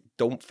people like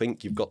don't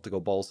think you've got to go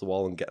balls to the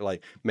wall and get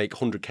like make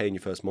 100k in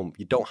your first month.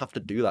 You don't have to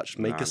do that. Just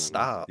make a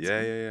start.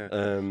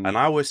 And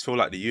I always feel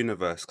like the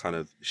universe kind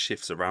of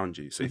shifts around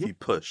you. So if you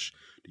push,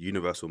 the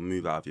universe will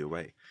move out of your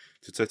way.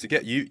 So to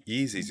get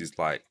Yeezys is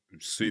like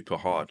super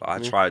hard. I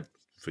tried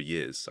for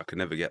years. I could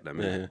never get them.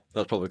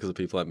 That's probably because of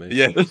people like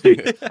me.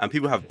 And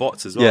people have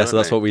bots as well. Yeah, so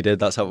that's what we did.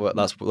 That's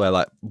where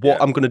like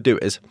what I'm gonna do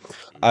is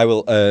I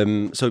will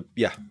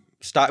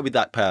started with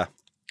that pair.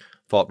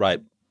 Thought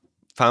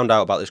found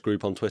out about this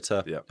group on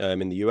Twitter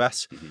in the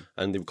US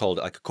and they called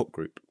it like a cook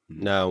group.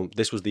 Now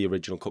this was the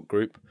original cook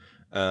group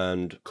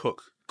and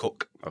cook.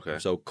 Okay.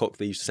 So cook,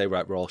 they used to say,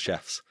 right, we're all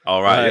chefs.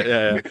 All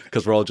right.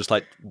 Because we're all just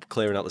like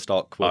clearing out the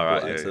stock. All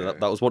right.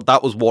 That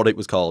was what it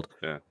was called.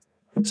 Yeah.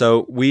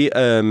 So we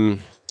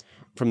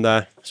from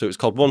there, so it was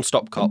called One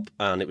Stop Cop,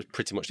 and it was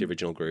pretty much the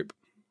original group.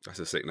 That's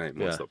a sick name,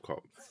 One Stop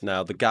Cop.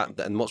 Now the guy,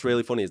 and what's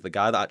really funny is the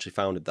guy that actually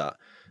founded that.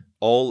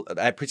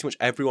 Pretty much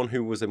everyone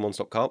who was in One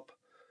Stop Cop,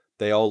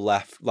 they all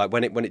left. Like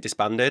when it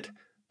disbanded,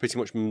 pretty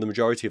much the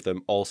majority of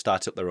them all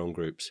started up their own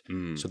groups.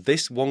 So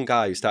this one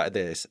guy who started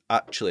this,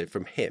 actually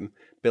from him,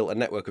 built a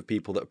network of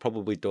people that have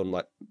probably done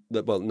like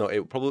that. Well, no,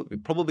 it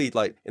probably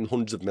like in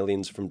hundreds of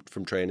millions from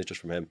trainers just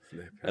from him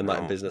and like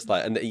in business.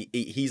 Like, and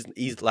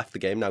he's left the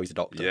game now. He's a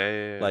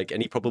doctor. Like,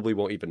 and he probably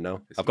won't even know.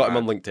 I've got him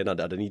on LinkedIn. I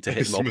need to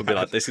hit him up and be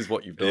like, "This is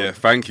what you've done." Yeah,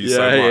 thank you so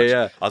much.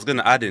 I was going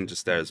to add in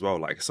just there as well.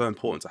 Like, it's so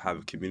important to have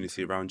a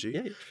community around you.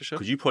 Yeah, for sure.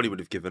 Because you probably would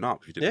have given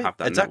up if you didn't have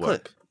that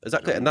network.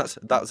 Exactly, and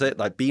that's it.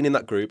 Like being in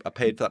that group, I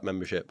paid for that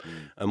membership,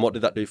 and what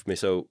did that do for me?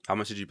 So, how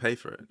much did you pay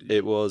for it?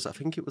 It was, I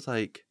think it was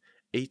like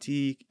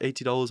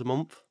 $80 a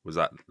month. Was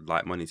that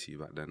light money to you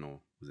back then,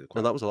 or was it?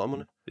 No, that was a lot of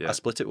money. Yeah. I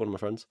split it with one of my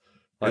friends.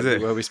 Like, is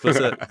it? Where we split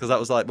it because that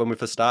was like when we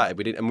first started.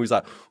 We didn't, and we was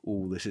like,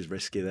 "Oh, this is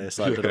risky. This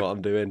I don't know what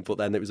I'm doing." But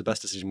then it was the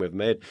best decision we ever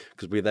made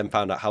because we then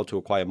found out how to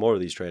acquire more of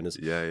these trainers.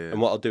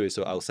 And what I'll do is,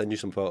 so I'll send you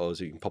some photos.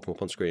 You can pop them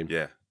up on screen.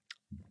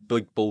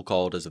 Big bulk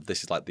orders of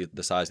this is like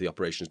the size the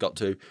operation's got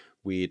to.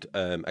 We'd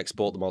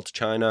export them all to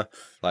China.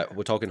 Like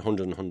we're talking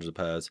hundreds and hundreds of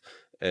pairs.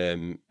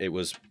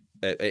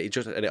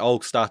 It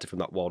all started from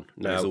that one.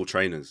 Now it's all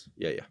trainers.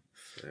 Yeah.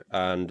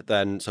 And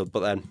then so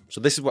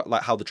this is what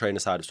like how the trainer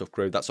side of stuff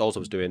grew. That's all I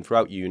was doing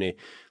throughout uni.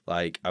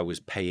 Like I was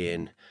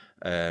paying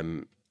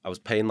like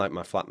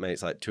my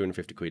flatmates like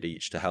 250 quid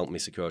each to help me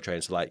secure a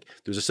train. So like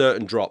there was a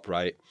certain drop,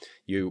 right?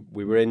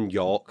 We were in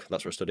York,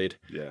 that's where I studied.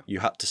 Yeah. You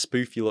had to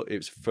spoof your look. It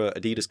was for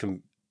Adidas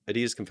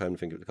Confirmed, I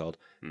think it was called.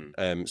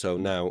 So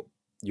now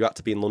you had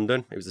to be in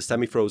London. It was the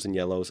semi-frozen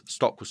yellows.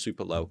 Stock was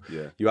super low.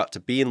 Yeah. You had to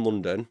be in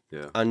London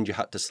and you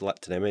had to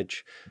select an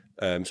image.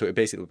 So it would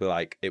basically be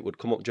like, it would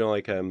come up, do you know,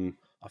 like...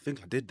 I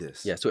think I did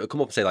this. Yeah, so it would come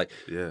up and say like,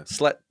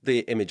 select the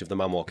image of the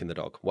man walking the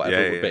dog,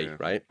 whatever it would be,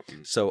 right?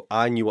 So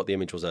I knew what the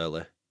image was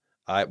early.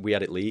 We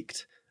had it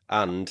leaked,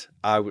 and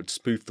I would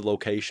spoof the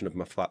location of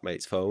my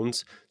flatmates'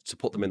 phones to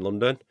put them in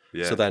London.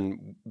 Yeah. So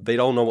then they'd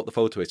all know what the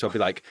photo is. So I'd be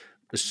like,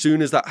 as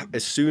soon as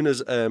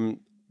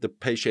the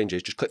page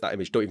changes, just click that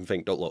image. Don't even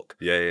think. Don't look.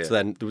 Yeah. So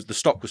then the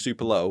stock was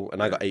super low,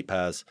 and I got 8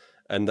 pairs,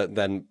 and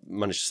then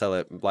managed to sell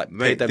it. Like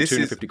paid them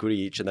 250 quid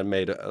each, and then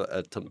made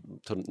a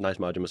nice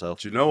margin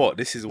myself. Do you know what?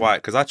 This is why,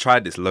 because I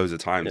tried this loads of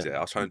times. I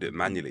was trying to do it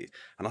manually,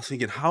 and I was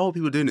thinking, how are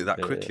people doing it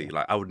that quickly?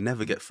 Like I would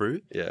never get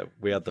through. Yeah,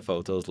 we had the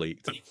photos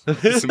leaked.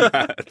 It's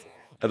mad.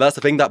 And that's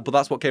the thing but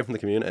that's what came from the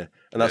community,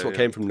 and that's what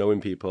came from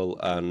knowing people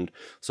and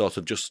sort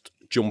of just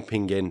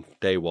jumping in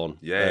day one.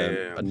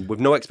 And with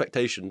no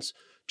expectations,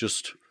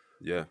 just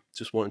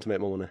wanting to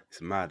make more money.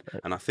 It's mad.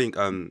 And I think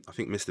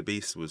Mr.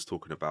 Beast was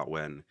talking about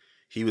when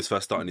he was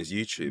first starting his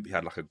YouTube, he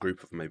had like a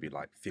group of maybe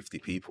like 50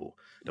 people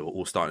that were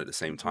all starting at the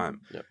same time.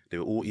 They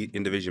were all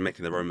individually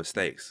making their own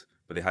mistakes,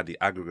 but they had the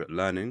aggregate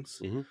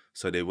learnings.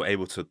 So they were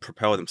able to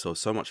propel themselves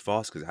so much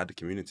faster because they had the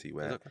community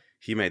where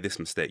he made this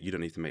mistake, you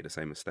don't need to make the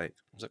same mistake.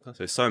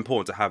 So it's so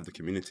important to have the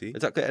community.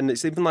 Exactly. And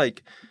it's even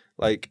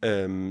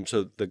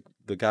so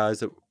the guys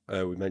that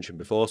we mentioned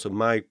before, so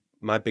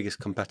my biggest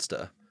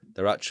competitor,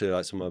 they're actually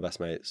like some of my best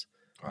mates.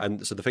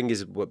 And so the thing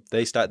is,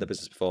 they started the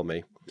business before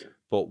me,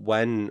 but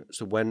when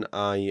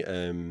I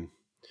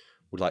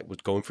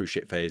was going through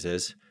shit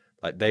phases,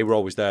 like they were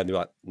always there and they were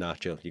like, nah,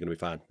 chill, you're gonna be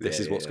fine. This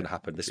is what's gonna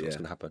happen. This is what's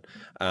gonna happen.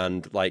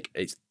 And like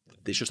it's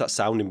just that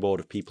sounding board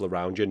of people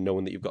around you,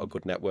 knowing that you've got a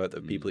good network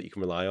of people that you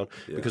can rely on.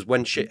 Because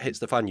when shit hits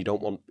the fan, you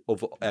don't want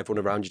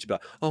everyone around you to be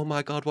like, oh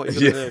my God, what are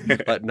you gonna do?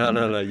 Like,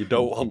 no, you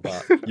don't want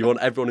that. You want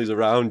everyone who's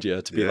around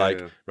you to be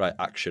right,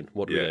 action.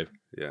 What do we do?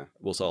 Yeah,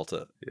 we'll sort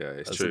it. Yeah,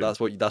 it's true.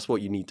 So that's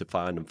what you need to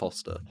find and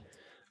foster.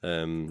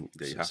 You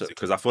have to,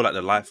 because I feel like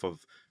the life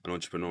of an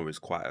entrepreneur is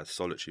quite a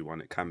solitary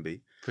one. It can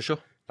be, for sure.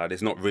 Like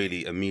there's not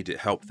really immediate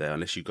help there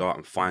unless you go out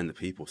and find the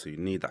people. So you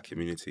need that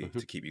community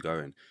to keep you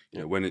going. You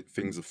know, when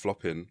things are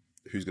flopping,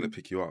 who's going to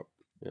pick you up?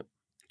 Yeah,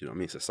 you know what I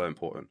mean. So it's so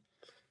important.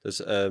 There's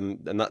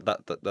and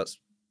that's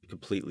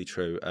completely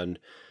true. And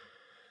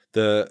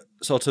the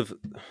sort of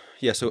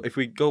so if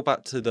we go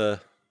back to the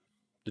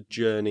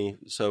journey,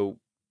 so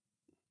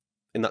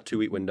in that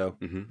 2-week window,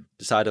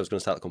 decided I was going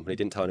to start the company,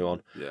 didn't tell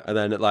anyone. And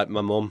then like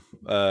my mum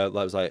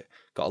was like,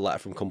 got a letter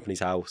from company's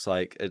house,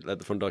 like at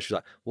the front door. She was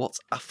like, what's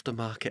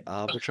aftermarket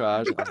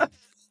arbitrage?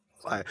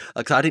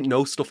 Like, I didn't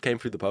know stuff came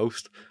through the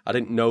post. I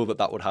didn't know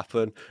that would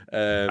happen.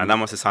 And that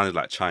must have sounded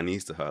like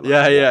Chinese to her. Like,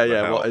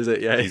 yeah. What is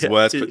it? Yeah, these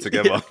words put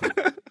together.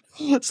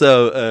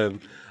 So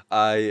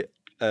I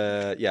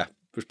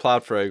was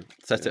plowed through,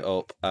 set it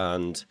up,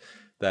 and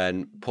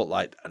then put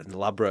like an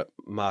elaborate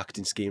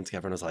marketing scheme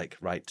together. And I was like,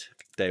 right,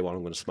 day one,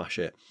 I'm going to smash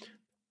it.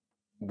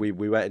 We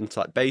went into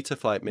like beta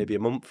for like maybe a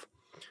month,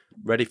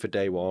 ready for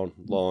day one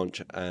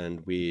launch,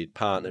 and we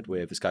partnered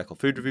with this guy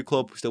called Food Review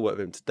Club. We still work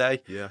with him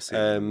today. Yeah, I see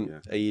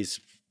him, he's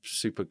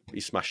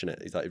smashing it.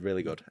 He's like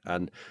really good.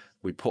 And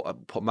we put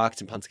a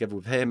marketing plan together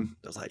with him.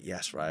 I was like,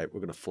 yes, right, we're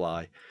gonna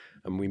fly.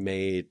 And we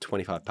made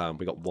 £25.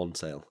 We got one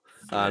sale.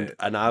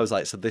 And I was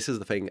like, so this is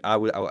the thing.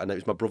 And it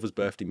was my brother's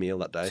birthday meal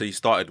that day. So you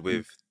started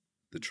with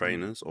the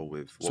trainers or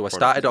with what? So I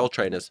started all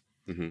trainers.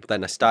 But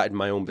then I started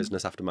my own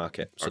business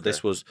aftermarket. So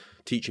this was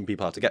teaching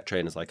people how to get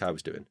trainers like I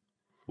was doing.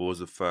 What was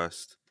the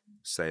first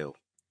sale?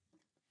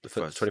 The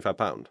first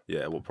 £25?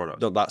 Yeah, what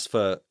product? No, that's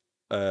for,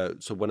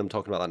 so when I'm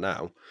talking about that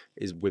now,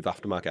 is with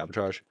Aftermarket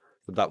Arbitrage.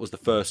 But that was the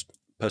first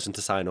person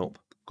to sign up.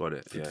 Got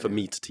it. For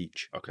me to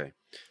teach. Okay.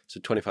 So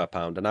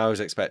 £25. And I was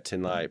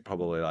expecting like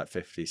probably like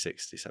 50,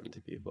 60,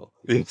 70 people.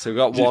 So we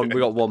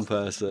got one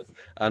person.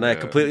 And I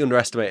completely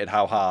underestimated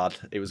how hard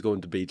it was going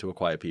to be to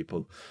acquire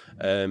people.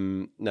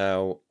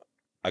 Now,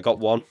 I got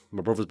one,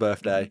 my brother's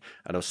birthday,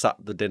 and I was sat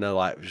at the dinner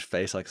like with his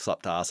face like a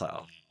slapped ass.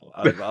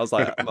 Like, I was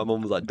like, my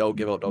mum was like, don't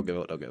give up.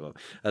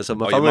 And so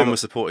your mum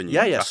was supporting you?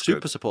 Yeah, That's super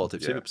good.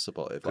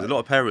 supportive. Like, a lot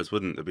of parents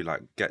wouldn't. They'd be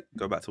like,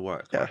 go back to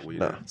work. Yeah,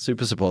 like,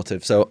 super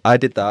supportive. So I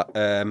did that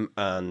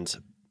and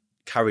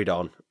carried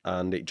on,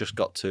 and it just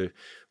got to,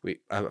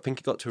 I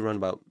think it got to around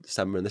about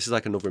December, and this is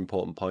like another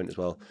important point as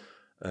well.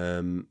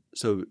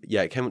 So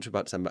yeah, it came up to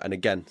about December, and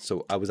again,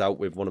 so I was out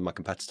with one of my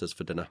competitors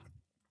for dinner,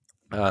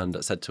 and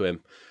I said to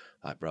him,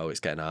 like, bro, it's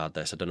getting hard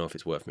this. I don't know if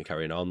it's worth me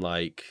carrying on,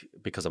 like,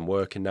 because I'm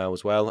working now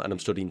as well, and I'm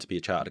studying to be a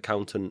chartered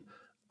accountant.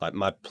 Like,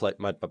 my plate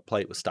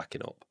was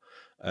stacking up.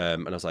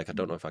 And I was like, I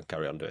don't know if I can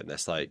carry on doing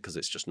this, like, because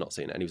it's just not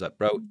seeing it. And he was like,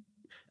 bro,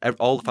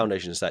 all the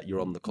foundations set, you're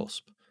on the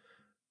cusp.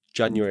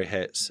 January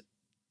hits.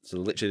 So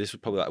literally, this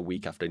was probably like a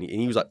week after. And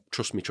he was like,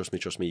 trust me,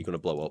 you're going to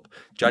blow up.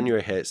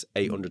 January hits,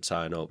 800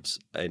 sign-ups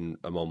in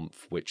a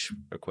month, which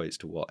equates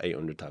to what?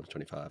 800 times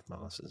 25.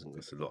 That's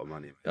a lot of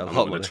money. I'm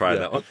not going to try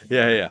that one.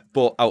 Yeah.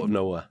 But out of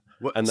nowhere.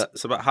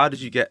 But how did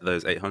you get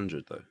those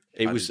 800 though?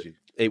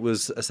 It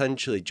was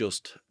essentially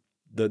just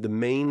the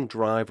main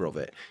driver of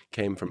it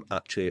came from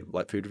actually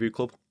like Food Review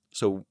Club.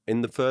 So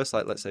in the first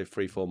like let's say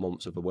 3-4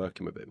 months of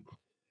working with him,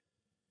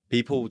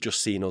 people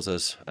just seen us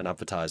as an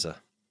advertiser.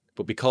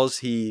 But because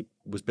he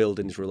was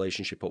building his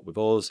relationship up with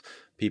us,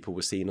 people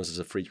were seeing us as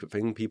a frequent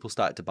thing. People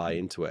started to buy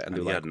into it, and they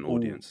were he like, had an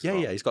audience.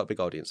 Yeah, he's got a big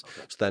audience.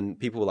 Okay. So then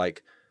people were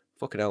like,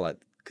 "Fucking hell,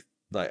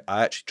 like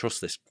I actually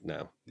trust this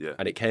now." Yeah.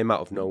 And it came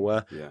out of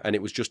nowhere. Yeah. And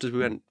it was just as we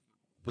went.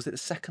 Was it the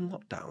second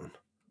lockdown?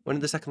 When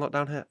did the second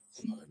lockdown hit?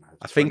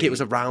 I think it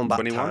was around that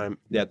 21? time.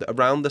 Yeah,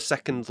 around the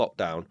second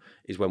lockdown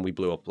is when we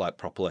blew up like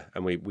properly,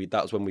 and we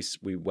that was when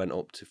we went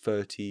up to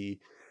 30.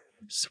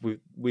 So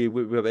we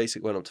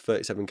basically went up to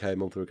 37k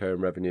monthly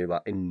recurring revenue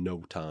like in no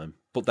time.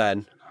 But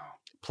then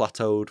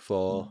plateaued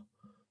for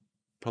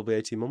probably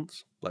 18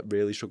 months. Like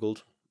really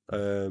struggled.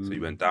 So you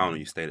went down, or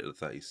you stayed at the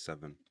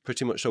 37?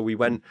 Pretty much. So we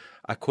went.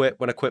 I quit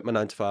when I quit my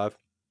 9 to 5.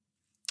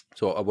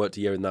 So I worked a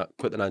year in that.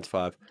 Quit the 9 to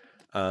 5,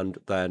 and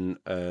then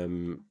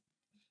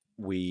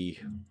we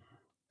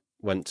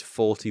went to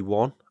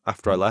 41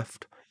 after I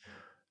left.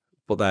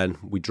 But then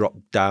we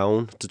dropped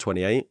down to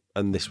 28,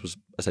 and this was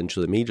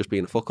essentially me just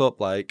being a fuck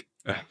up. Like,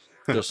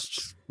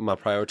 just my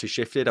priorities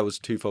shifted. I was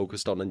too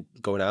focused on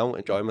going out,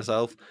 enjoying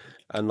myself,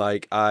 and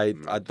like I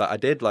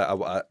did. Like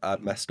I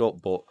messed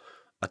up, but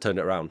I turned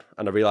it around,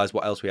 and I realized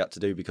what else we had to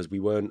do because we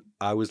weren't.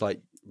 I was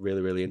like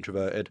really, really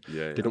introverted.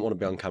 Didn't want to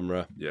be on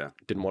camera.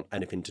 Didn't want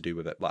anything to do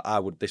with it. Like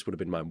this would have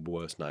been my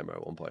worst nightmare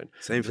at one point.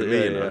 Same for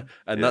me, you know.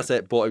 And that's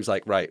it. But it was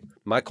like, right,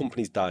 my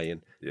company's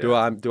dying. Do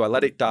I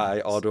let it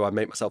die, or do I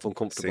make myself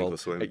uncomfortable? Sink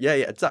or swim. Yeah,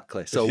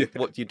 exactly. So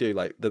what do you do?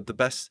 Like the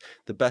best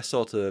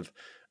sort of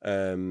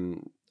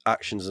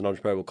actions as an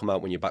entrepreneur will come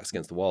out when your back's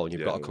against the wall and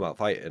you've got to come out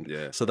fighting.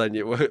 So then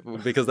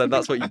because then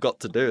that's what you've got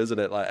to do, isn't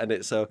it? Like,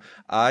 and so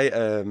I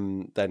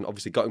then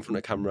obviously got in front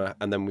of camera,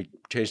 and then we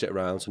changed it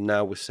around. So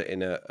now we're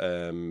sitting at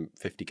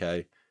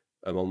 50k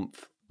a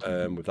month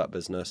with that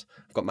business.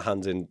 I've got my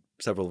hands in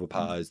several other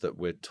pies that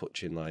we're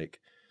touching like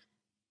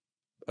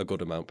a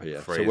good amount per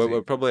year. Crazy. So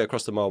we're probably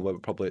across the mall. We're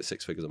probably at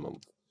 6 figures a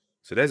month.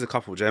 So there's a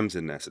couple gems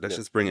in there. So let's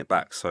just bring it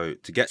back. So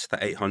to get to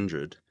the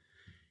 800.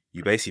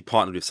 You basically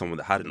partnered with someone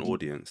that had an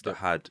audience, that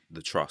had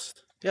the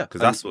trust. Yeah.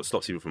 Because that's what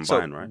stops people from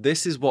buying, right?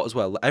 This is what as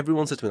well.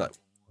 Everyone said to me, like,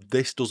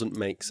 this doesn't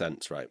make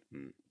sense, right?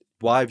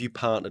 Why have you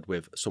partnered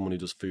with someone who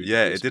does food?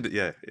 Yeah, it did.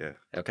 Yeah.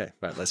 Okay,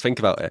 right, let's think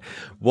about it.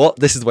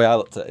 This is the way I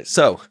looked at it.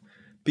 So,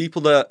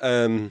 people that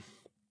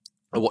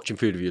are watching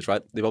food reviews,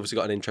 right? They've obviously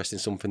got an interest in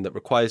something that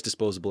requires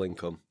disposable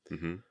income.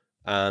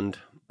 And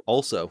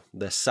also,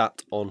 they're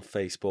sat on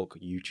Facebook,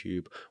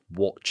 YouTube,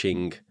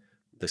 watching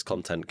this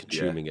content,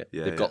 consuming it.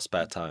 They've got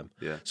spare time.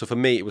 So for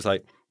me, it was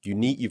like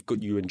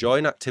you enjoy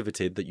an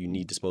activity that you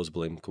need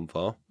disposable income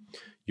for.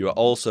 You are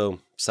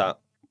also sat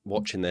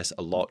watching this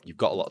a lot. You've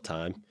got a lot of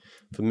time.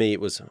 For me, it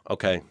was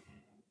okay.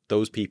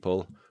 Those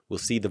people will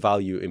see the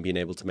value in being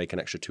able to make an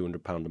extra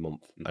 £200 a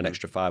month, an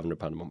extra £500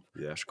 a month,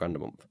 extra £1,000 a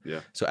month.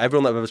 So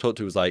everyone that I've ever spoke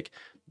to was like,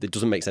 it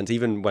doesn't make sense.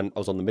 Even when I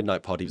was on the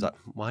Midnight Pod, he was like,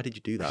 why did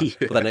you do that?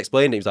 But then I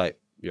explained it. He was like,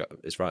 yeah,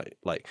 it's right.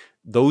 Like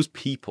those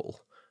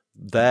people,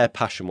 their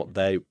passion, what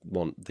they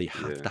want, they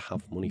have to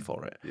have money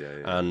for it.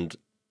 And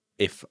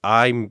if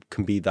I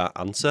can be that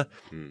answer,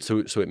 so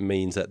it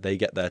means that they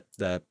get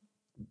their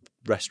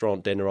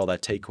restaurant dinner or their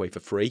takeaway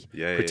for free,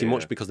 pretty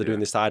much because they're doing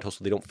this side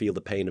hustle. They don't feel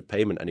the pain of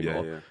payment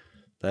anymore.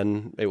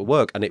 Then it will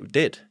work, and it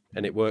did,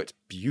 and it worked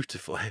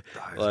beautifully.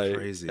 That is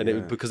crazy,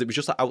 and because it was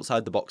just like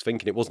outside the box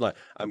thinking. It wasn't like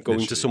I'm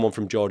going to someone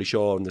from Geordie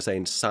Shore and they're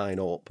saying sign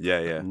up.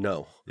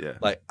 No.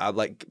 Like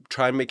I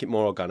try and make it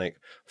more organic,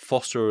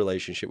 foster a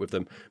relationship with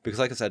them, because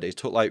like I said, it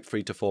took like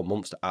 3 to 4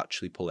 months to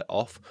actually pull it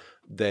off.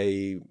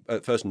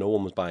 At first no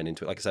one was buying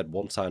into it. Like I said,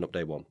 one sign up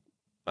day one,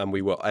 and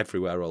we were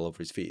everywhere all over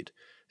his feed.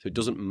 So it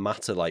doesn't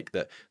matter like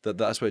that.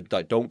 That's where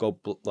like don't go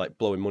like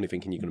blowing money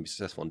thinking you're going to be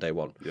successful on day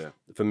one.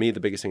 For me, the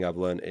biggest thing I've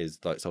learned is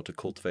like sort of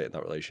cultivating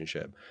that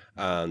relationship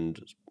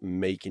and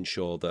making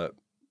sure that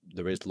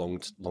there is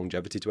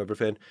longevity to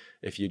everything.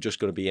 If you're just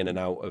going to be in and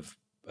out of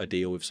a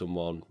deal with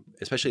someone,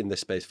 especially in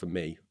this space, for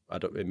me,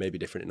 it may be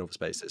different in other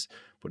spaces,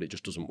 but it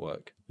just doesn't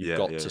work. You've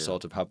got to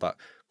sort of have that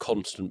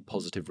constant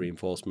positive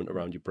reinforcement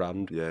around your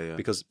brand,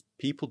 because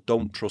people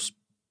don't trust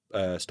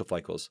stuff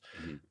like us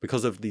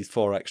because of these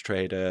forex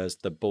traders,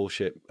 the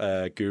bullshit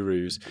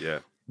gurus.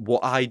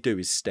 What I do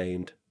is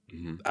stained,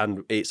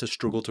 and it's a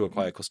struggle to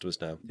acquire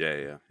customers now.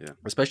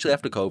 Especially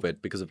after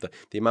COVID, because of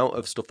the amount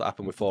of stuff that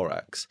happened with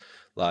forex,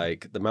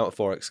 like the amount of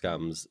forex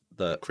scams,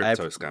 the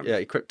crypto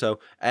scams. Crypto.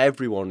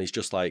 Everyone is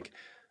just like,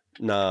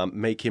 nah,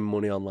 making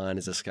money online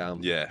is a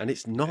scam. And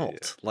it's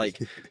not. Like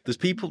there's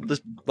people.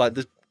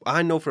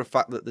 I know for a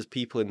fact that there's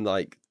people in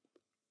like.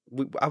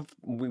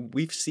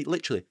 We've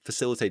literally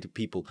facilitated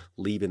people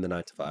leaving the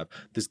 9 to 5.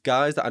 There's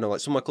guys that I know,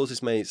 like some of my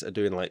closest mates are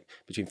doing like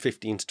between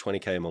 15 to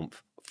 20k a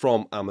month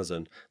from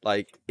Amazon.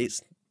 Like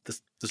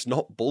there's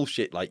not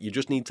bullshit. Like you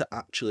just need to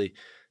actually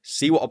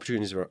see what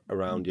opportunities are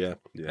around you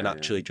and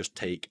actually just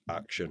take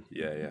action.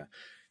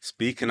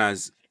 Speaking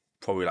as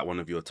probably like one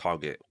of your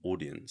target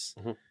audience,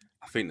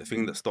 I think the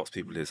thing that stops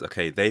people is,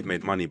 okay, they've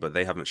made money, but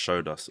they haven't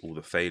showed us all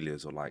the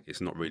failures, or like it's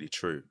not really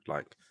true.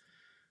 Like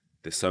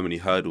there's so many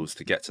hurdles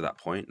to get to that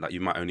point. Like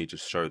you might only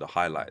just show the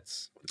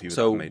highlights. The people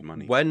that have made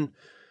money. When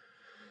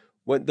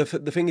the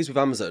thing is with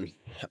Amazon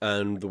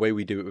and the way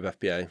we do it with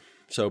FBA,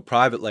 so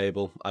private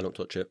label, I don't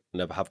touch it,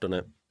 never have done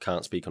it,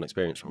 can't speak on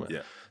experience from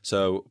it.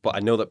 So, but I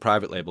know that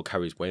private label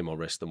carries way more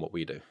risk than what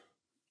we do.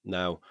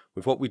 Now,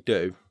 with what we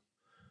do,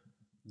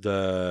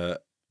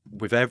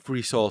 with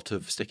every sort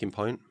of sticking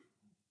point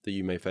that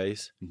you may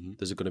face,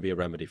 there's going to be a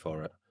remedy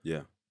for it.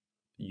 There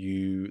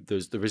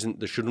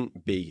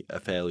shouldn't be a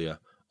failure.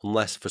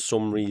 Unless for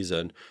some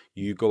reason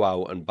you go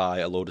out and buy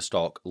a load of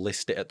stock,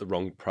 list it at the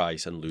wrong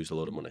price and lose a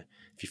load of money.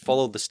 If you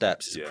follow the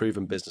steps, it's a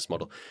proven business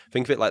model.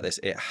 Think of it like this.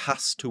 It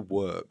has to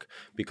work,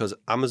 because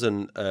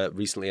Amazon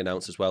recently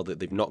announced as well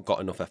that they've not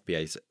got enough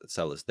FBA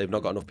sellers. They've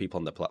not got enough people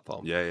on their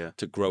platform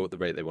to grow at the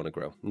rate they want to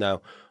grow.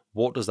 Now,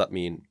 what does that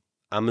mean?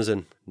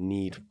 Amazon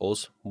need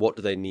us. What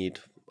do they need?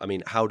 I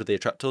mean, how do they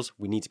attract us?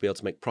 We need to be able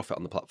to make profit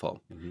on the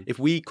platform. If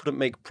we couldn't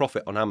make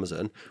profit on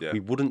Amazon, we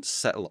wouldn't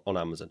settle on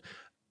Amazon.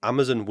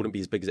 Amazon wouldn't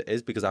be as big as it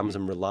is because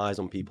Amazon relies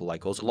on people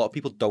like us. A lot of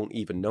people don't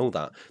even know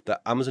that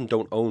Amazon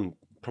don't own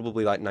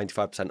probably like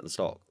 95% of the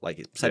stock. Like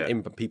it's sent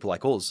in by people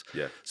like us.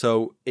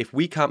 So if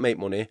we can't make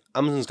money,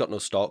 Amazon's got no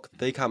stock.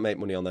 They can't make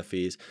money on their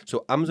fees.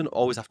 So Amazon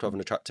always have to have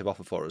an attractive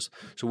offer for us.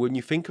 So when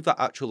you think of that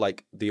actual,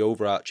 like the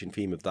overarching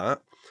theme of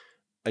that,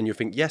 and you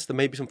think, yes, there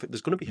may be something.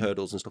 There's going to be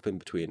hurdles and stuff in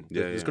between.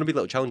 There's yeah. going to be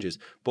little challenges,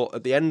 but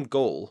at the end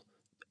goal,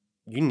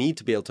 you need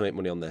to be able to make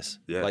money on this.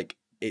 Yeah. Like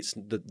it's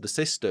the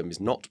system is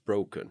not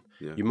broken.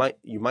 Yeah. You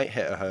might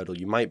hit a hurdle.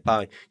 You might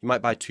buy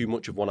too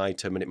much of one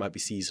item, and it might be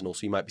seasonal,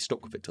 so you might be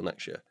stuck with it till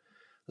next year.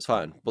 That's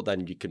fine, but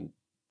then you can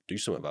do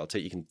something about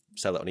it. You can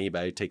sell it on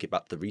eBay, take it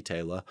back to the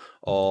retailer,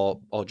 or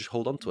just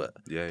hold on to it.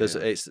 Yeah,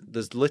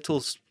 there's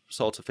little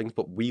sort of things,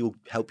 but we'll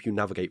help you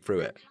navigate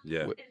through it.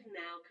 Yeah.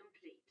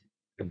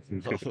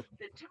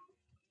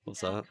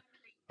 What's that?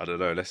 I don't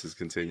know. Let's just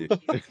continue.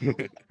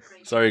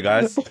 Sorry,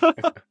 guys.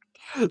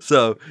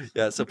 So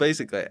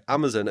basically,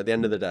 Amazon at the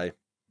end of the day,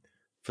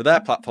 for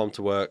their platform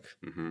to work,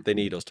 they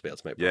need us to be able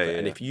to make profit.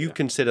 And if you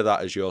consider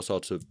that as your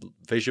sort of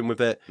vision with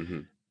it,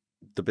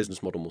 the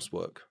business model must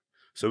work.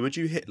 So would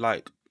you hit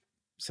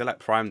say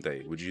Prime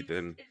Day? Would you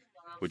this?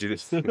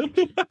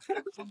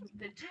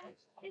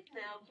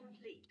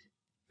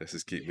 Let's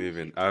just keep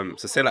moving.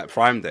 So say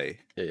Prime Day,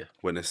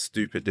 when there's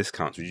stupid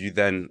discounts, would you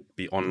then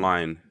be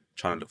online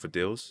trying to look for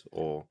deals,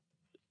 or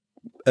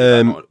is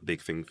that not a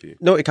big thing for you?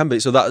 No, it can be.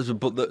 So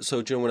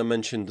so do you know when I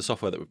mentioned the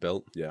software that we've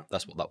built? Yeah,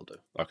 that's what that will do.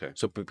 Okay.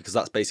 So because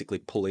that's basically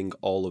pulling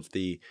all of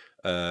the,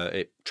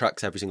 it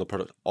tracks every single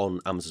product on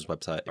Amazon's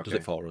website. It does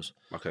it for us.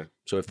 Okay.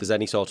 So if there's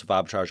any sort of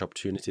arbitrage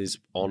opportunities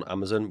on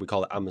Amazon, we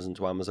call it Amazon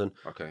to Amazon.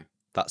 Okay.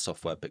 That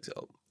software picks it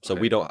up. So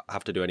we don't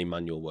have to do any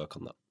manual work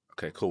on that.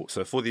 Okay, cool.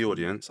 So for the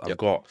audience, I've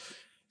got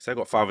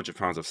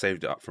 £500. I've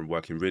saved it up from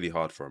working really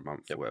hard for a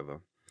month or whatever.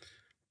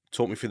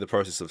 Talk me through the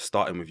process of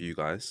starting with you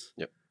guys.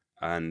 Yep.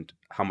 And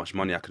how much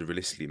money I could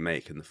realistically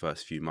make in the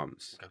first few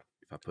months if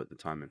I put the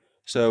time in.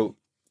 So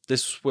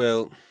this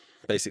will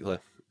basically,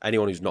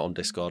 anyone who's not on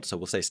Discord, so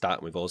we'll say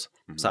starting with us,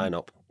 sign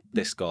up,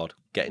 Discord,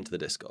 get into the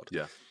Discord.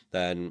 Yeah.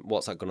 Then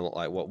what's that going to look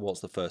like?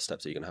 What's the first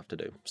steps that you're going to have to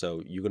do?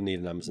 So you're going to need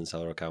an Amazon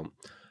seller account.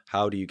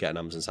 How do you get an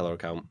Amazon seller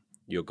account?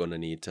 You're going to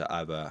need to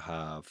either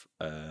have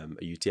a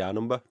UTR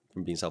number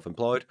from being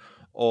self-employed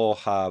or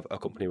have a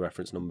company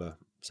reference number,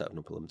 setting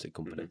up a limited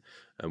company.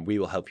 And we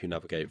will help you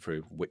navigate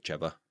through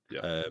whichever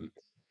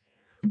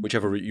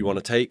route you want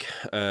to take,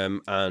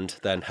 and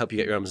then help you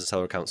get your Amazon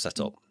seller account set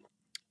up.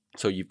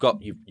 So you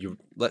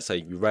let's say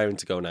you're raring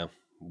to go now.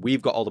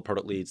 We've got all the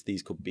product leads.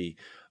 These could be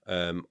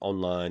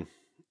online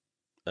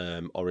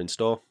or in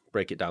store.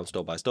 Break it down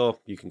store by store.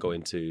 You can go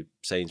into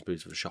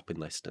Sainsbury's with a shopping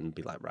list and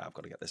be like, right, I've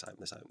got to get this item,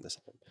 this item, this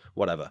item,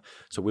 whatever.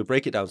 So we'll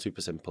break it down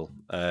super simple.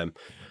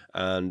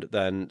 And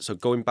then, so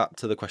going back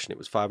to the question, it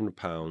was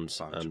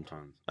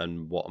 £500.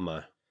 And what am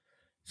I?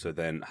 So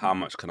then how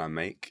much can I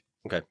make?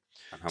 Okay.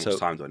 And how much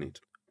time do I need?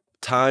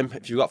 Time,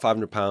 if you've got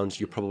 £500,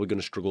 you're probably going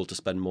to struggle to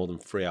spend more than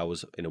 3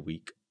 hours in a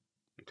week.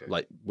 Okay.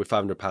 Like with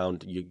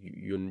 £500,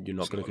 you're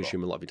not going to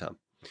consume a lot of your time.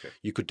 Okay.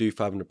 You could do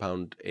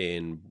 £500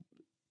 in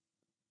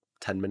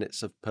 10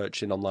 minutes of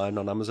purchasing online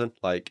on Amazon.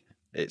 Like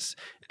it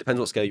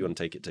depends what scale you want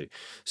to take it to.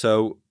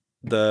 So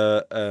with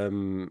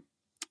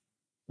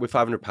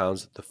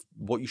 £500,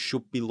 what you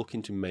should be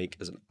looking to make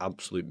as an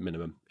absolute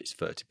minimum is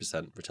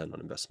 30% return on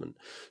investment.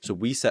 So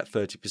we set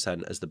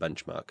 30% as the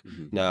benchmark.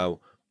 Now,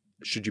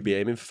 should you be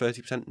aiming for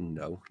 30%?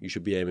 No, you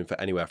should be aiming for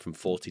anywhere from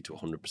 40 to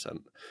 100%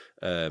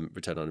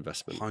 return on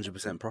investment.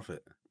 100%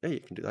 profit. Yeah, you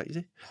can do that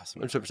easy.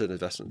 100%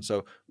 investment.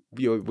 So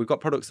we've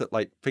got products that,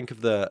 like, think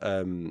of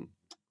the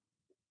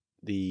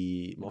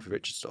Morphy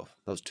Richards stuff.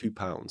 That was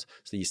 £2.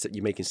 So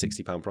you're making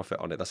 £60 profit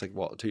on it. That's like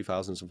what,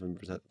 2,000 something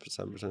percent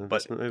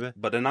investment maybe.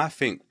 But then I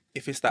think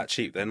if it's that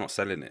cheap, they're not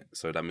selling it.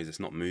 So that means it's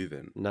not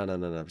moving. No.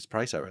 It's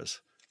price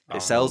errors.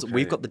 It sells. Okay.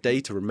 We've got the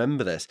data.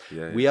 Remember this.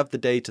 Yeah. We have the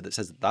data that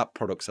says that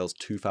product sells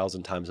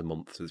 2,000 times a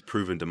month. So it's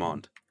proven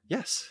demand.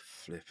 Yes.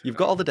 You've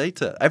got all the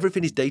data.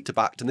 Everything is data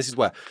backed, and this is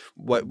where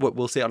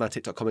we'll see it on our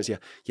TikTok comments.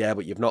 Yeah,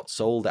 but you've not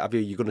sold it, have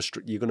you?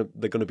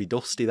 They're gonna be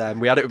dusty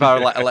then. We had it with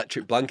our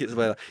electric blankets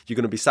where you're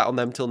gonna be sat on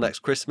them till next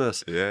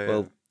Christmas. Yeah.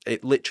 Well,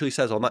 it literally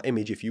says on that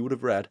image, if you would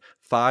have read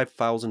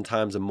 5,000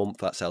 times a month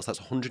that sells, that's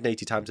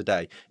 180 times a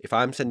day. If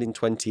I'm sending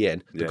 20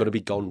 in, they're gonna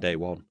be gone day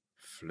one.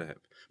 Flip.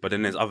 But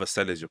then there's other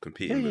sellers you're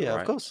competing with, right?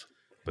 Of course.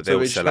 But they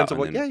will sell out.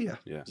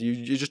 Yeah.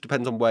 You just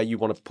depends on where you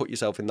want to put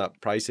yourself in that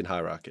pricing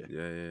hierarchy.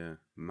 Yeah.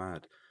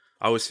 Mad.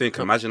 I always think,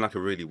 imagine like a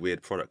really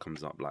weird product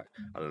comes up, like,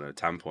 I don't know,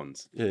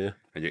 tampons. Yeah.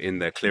 And you're in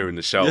there clearing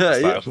the shelf.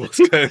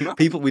 What's going on?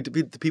 People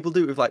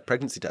do it with like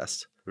pregnancy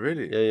tests.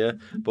 Really? Yeah.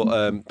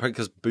 But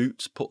because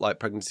Boots put like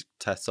pregnancy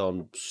tests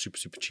on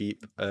super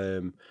cheap.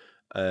 I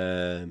don't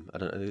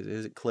know.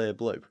 Is it clear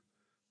blue?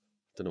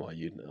 Don't know why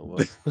you'd know.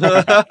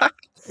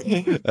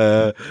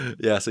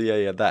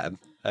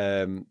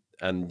 Them.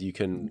 And you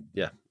can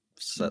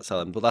sell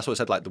them. But that's what I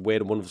said, like the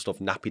weird and wonderful stuff,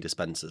 nappy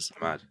dispensers.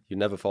 Mad. You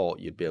never thought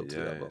you'd be able to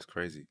do that. Yeah, it's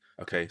crazy.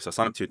 Okay, so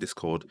sign up to your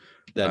Discord.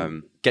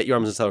 Then get your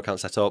Amazon seller account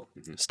set up.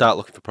 Start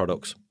looking for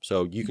products.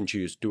 So you can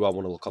choose, do I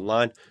want to look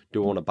online?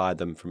 Do I want to buy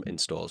them from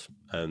in-stores?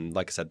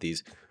 Like I said,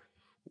 these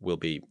will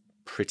be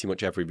pretty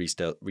much every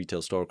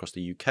retail store across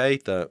the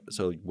UK.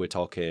 So we're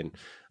talking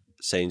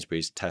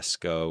Sainsbury's,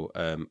 Tesco,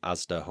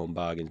 Asda, Home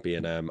Bargains,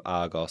 B&M,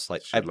 Argos,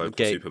 like local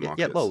supermarkets.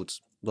 Yeah,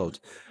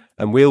 loads.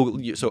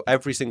 And so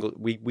every single,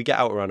 we get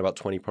out around about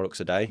 20 products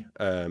a day.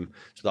 So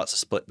that's a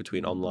split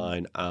between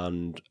online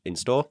and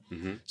in-store.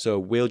 So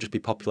we'll just be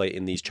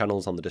populating these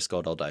channels on the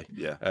Discord all day,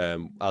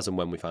 as and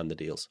when we find the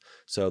deals.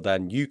 So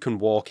then you can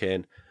walk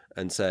in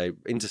and say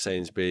into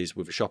Sainsbury's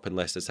with a shopping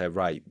list and say,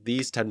 right,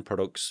 these 10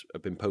 products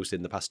have been posted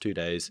in the past 2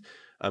 days.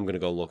 I'm going to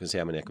go look and see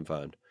how many I can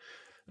find.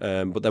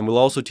 But then we'll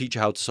also teach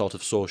you how to sort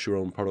of source your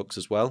own products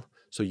as well.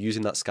 So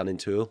using that scanning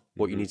tool,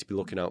 what you need to be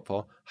looking out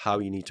for, how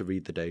you need to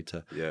read the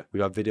data. Yeah. We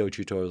have video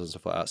tutorials and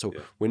stuff like that. So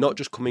we're not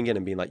just coming in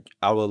and being like,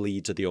 our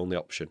leads are the only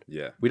option.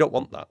 Yeah. We don't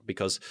want that,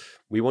 because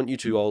we want you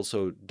to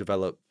also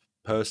develop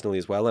personally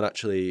as well, and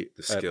actually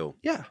the skill.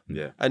 Yeah.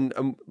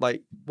 And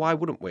like, why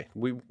wouldn't we?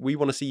 We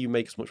want to see you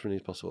make as much money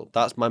as possible.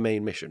 That's my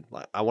main mission.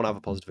 Like, I want to have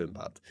a positive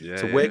impact.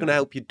 So we're going to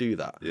help you do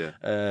that.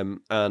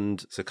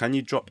 And so can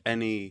you drop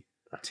any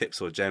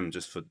tips or gems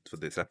just for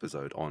this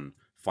episode on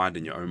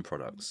finding your own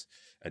products?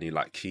 Any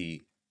like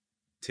key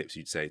tips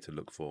you'd say to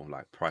look for,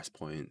 like price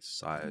points,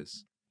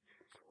 size?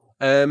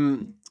 Or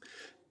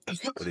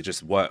they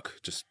just work,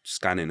 just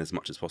scanning as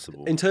much as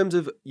possible? In terms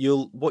of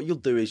what you'll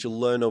do is you'll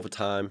learn over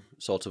time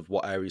sort of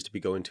what areas to be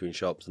going to in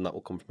shops, and that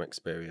will come from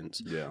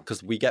experience. Yeah.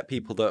 Because we get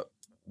people that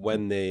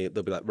when they'll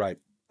be like, right,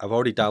 I've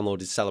already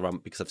downloaded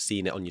Cellaramp because I've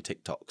seen it on your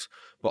TikToks,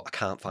 but I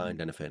can't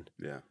find anything.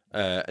 Yeah.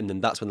 And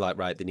then that's when they're like,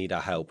 right, they need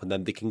our help. And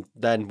then they can,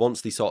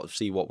 once they sort of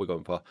see what we're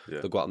going for,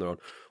 they'll go out on their own.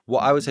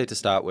 What I would say to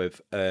start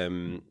with,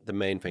 the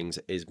main things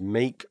is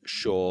make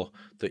sure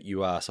that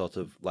you are sort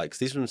of like, 'cause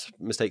these were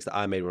mistakes that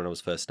I made when I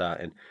was first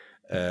starting.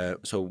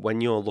 So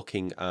when you're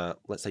looking at,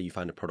 let's say you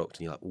find a product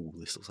and you're like, oh,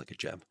 this looks like a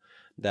gem.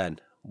 Then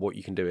what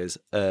you can do is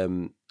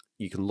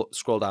you can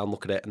scroll down,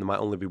 look at it, and there might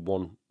only be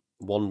one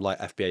like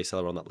FBA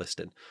seller on that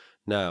listing.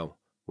 Now,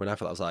 when I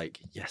thought, I was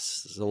like,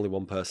 yes, there's only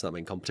one person I'm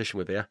in competition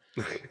with here.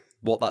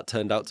 What that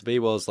turned out to be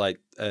was like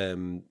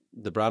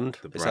the brand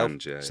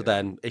itself. So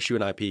then issue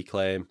an IP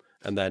claim,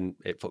 and then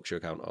it fucks your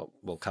account up.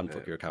 Well, can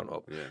fuck your account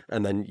up.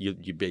 And then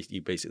you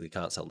basically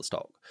can't sell the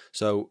stock.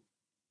 So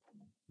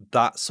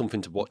that's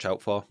something to watch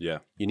out for. You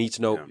need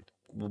to know.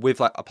 With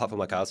like a platform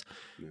like ours,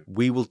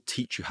 we will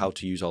teach you how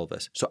to use all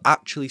this. So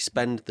actually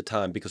spend the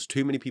time, because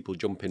too many people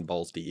jump in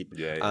balls deep,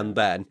 and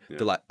then they're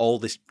like, all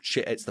this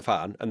shit hits the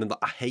fan, and then like,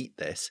 I hate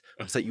this.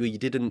 It's like you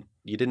didn't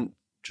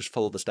just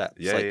follow the steps.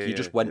 You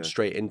just went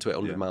straight into it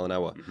 100 mile an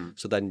hour.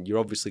 So then you're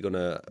obviously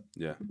gonna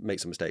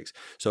make some mistakes.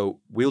 So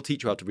we'll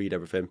teach you how to read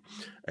everything.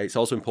 It's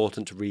also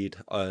important to read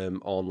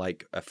on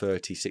like a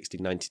 30, 60,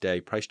 90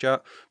 day price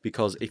chart,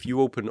 because if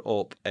you open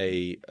up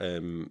a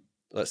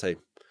let's say,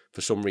 for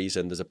some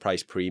reason, there's a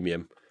price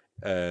premium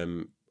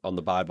on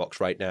the buy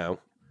box right now,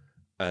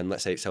 and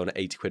let's say it's selling at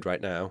 80 quid right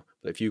now,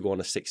 but if you go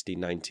on a 60,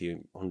 90,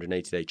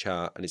 180 day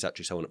chart and it's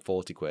actually selling at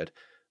 40 quid,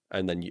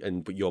 and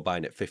then but you're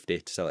buying at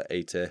 50 to sell at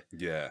 80,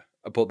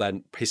 but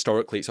then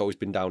historically it's always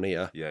been down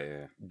here,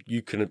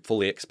 you can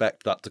fully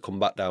expect that to come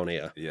back down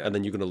here, and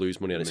then you're going to lose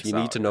money on it. So you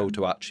need to know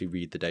to actually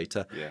read the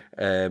data.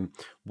 The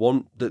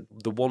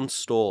one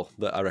store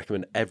that I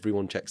recommend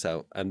everyone checks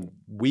out, and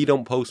we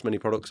don't post many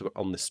products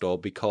on this store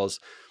because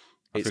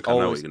I think I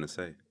know what you're going to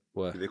say.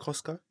 Where? Is it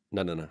Costco?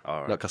 No. All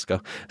right. Not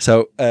Costco.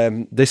 So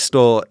this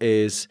store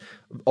is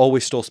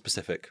always store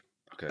specific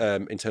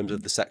in terms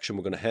of the section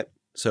we're going to hit.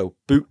 So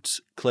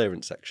boots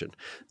clearance section.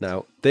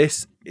 Now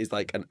this is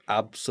like an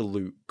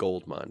absolute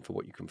goldmine for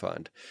what you can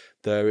find.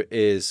 There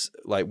is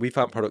like, we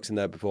found products in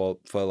there before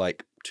for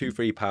like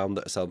 £2-3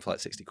 that are selling for like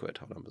 60 quid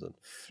on Amazon.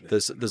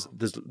 There's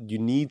you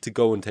need to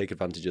go and take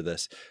advantage of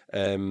this.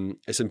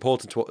 It's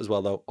important to as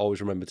well though, always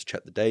remember to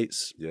check the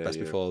dates best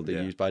before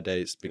they're used by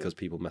dates, because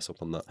people mess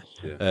up on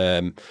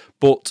that.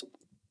 But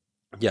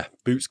yeah,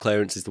 boots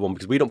clearance is the one,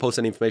 because we don't post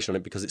any information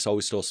on it because it's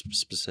always store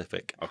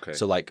specific.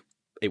 So like,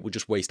 it would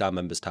just waste our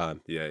members'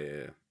 time.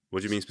 What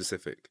do you mean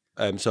specific?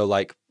 So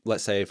like,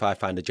 let's say if I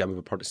find a gem of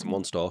a product in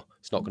one store,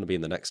 it's not going to be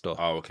in the next store.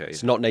 Oh, okay.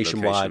 It's not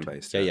nationwide.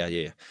 Based,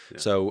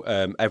 So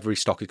every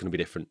stock is going to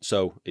be different.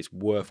 So it's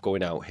worth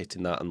going out,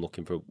 hitting that, and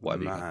looking for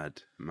whatever.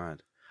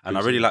 Mad. And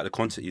I really like the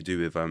content you do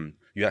with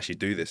you actually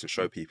do this and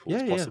show people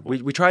it's possible.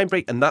 We try and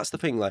break, and that's the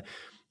thing. Like,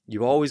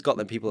 you've always got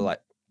them people are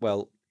like,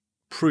 well,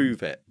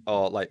 prove it,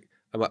 or like,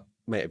 I'm like,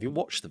 mate, have you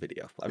watched the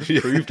video? I've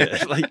proved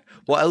it. Like,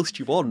 what else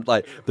do you want?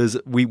 Like,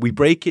 we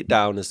break it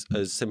down as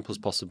simple as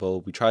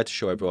possible. We try to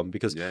show everyone,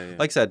 because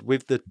like I said,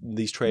 with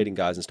these trading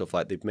guys and stuff,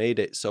 like, they've made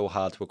it so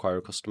hard to acquire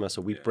a customer,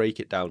 so we break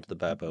it down to the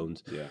bare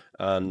bones.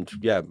 And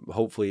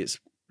hopefully it's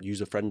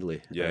user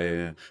friendly.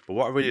 But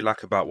what I really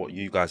like about what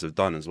you guys have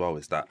done as well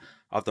is that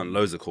I've done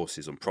loads of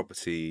courses on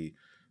property,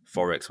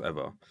 forex,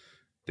 whatever.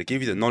 They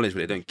give you the knowledge, but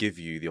they don't give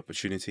you the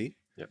opportunity.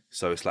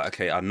 So it's like,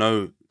 okay, I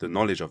know the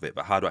knowledge of it,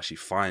 but how do I actually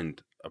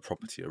find a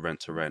property, a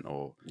rent to rent,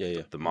 or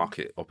the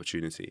market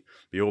opportunity?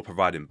 But you're all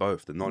providing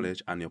both the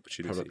knowledge and the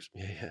opportunity. Products.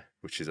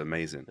 Which is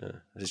amazing.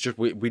 It's just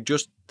we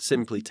just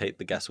simply take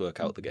the guesswork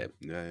out of the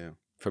game.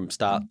 From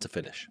start to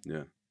finish.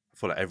 I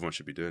feel like everyone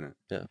should be doing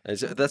it.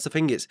 That's the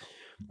thing. Is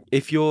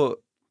if you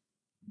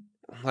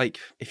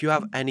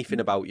have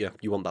anything about you,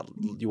 you want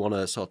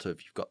to sort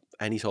of, you've got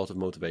any sort of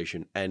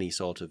motivation, any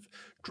sort of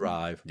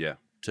drive,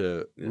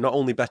 to not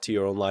only better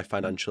your own life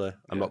financially.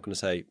 I'm not going to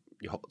say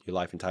your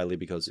life entirely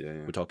because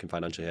we're talking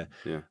financially here.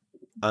 Yeah.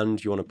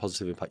 And you want to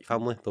positively impact your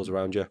family, those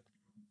around you.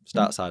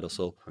 Start a side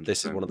hustle. 100%.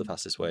 This is one of the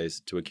fastest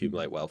ways to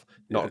accumulate wealth.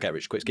 Not a get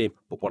rich quick scheme,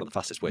 but one of the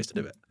fastest ways to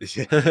do it.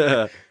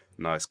 Yeah.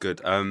 No, it's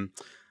good. And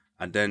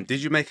then,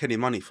 did you make any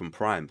money from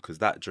Prime? Because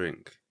that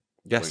drink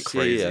went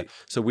crazy. Yeah.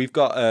 So we've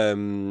got.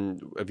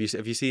 Have you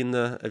seen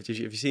have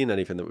you seen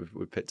anything that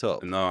we've picked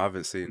up? No, I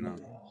haven't seen that.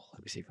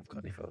 Let me see if I've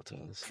got any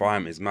photos.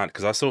 Prime is mad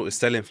because I saw it was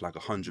selling for like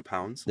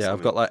 £100. Yeah,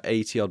 I've got like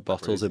 80 odd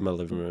bottles in my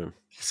living room.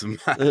 It's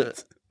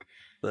mad.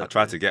 I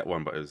tried to get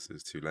one, but it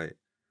was too late.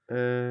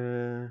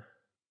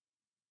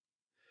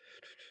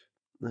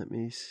 Let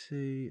me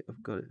see.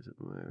 I've got it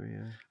somewhere.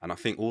 Yeah. And I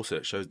think also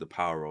it shows the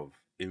power of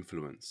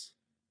influence.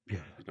 Yeah.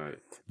 You know,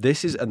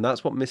 and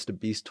that's what Mr.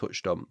 Beast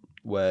touched on,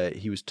 where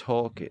he was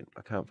talking.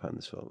 I can't find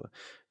this photo.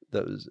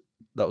 That was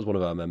one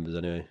of our members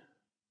anyway.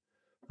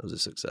 That was a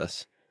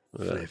success.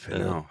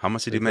 Now. How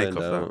much did he make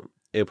off that?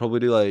 He'll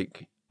probably do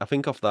like, I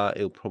think off that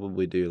he'll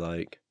probably do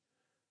like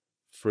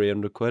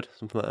 300 quid,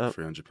 something like that.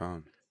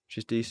 £300. Which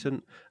is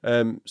decent.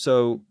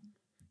 So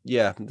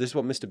yeah, this is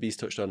what Mr. Beast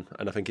touched on,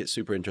 and I think it's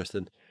super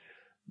interesting.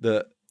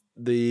 That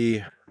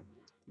the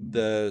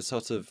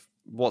sort of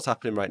what's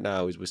happening right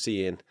now is we're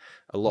seeing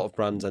a lot of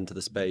brands enter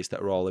the space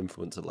that are all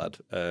influencer led,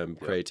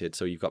 created.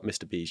 So you've got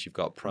Mr. Beast, you've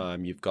got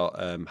Prime, you've got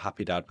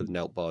Happy Dad with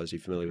Nelk Bars. Are you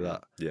familiar with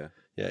that? Yeah.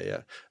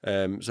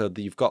 So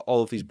you've got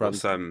all of these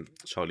brands. What's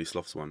Charlie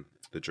Sloth's one?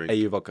 The drink.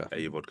 AU Vodka.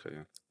 AU Vodka,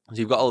 yeah. So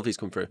you've got all of these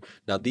come through.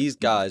 Now these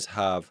guys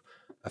have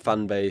a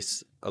fan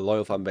base, a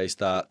loyal fan base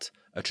that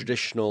a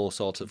traditional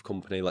sort of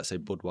company, let's say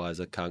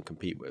Budweiser, can't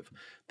compete with.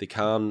 They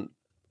can't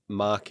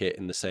market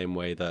in the same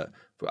way that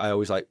I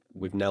always like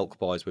with Nelk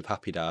Boys, with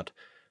Happy Dad.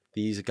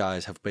 These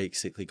guys have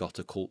basically got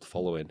a cult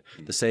following.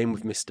 The same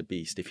with Mr.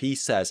 Beast. If he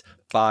says,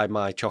 buy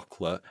my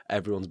chocolate,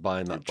 everyone's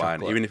buying that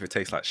chocolate. Even if it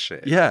tastes like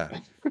shit.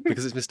 Yeah,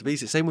 because it's Mr.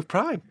 Beast. It's same with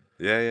Prime.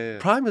 Yeah.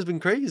 Prime has been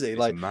crazy.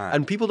 It's mad.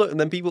 And people don't. And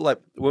then people like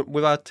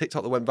with our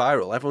TikTok that went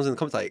viral. Everyone's in the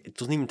comments like, it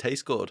doesn't even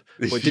taste good.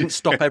 But it didn't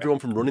stop everyone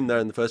from running there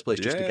in the first place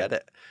just to get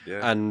it. Yeah.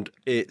 And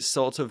it's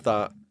sort of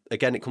that.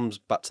 Again, it comes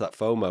back to that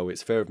FOMO.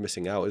 It's fear of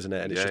missing out, isn't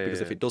it? And it's just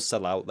because if it does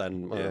sell out,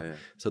 then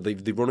so they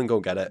run and go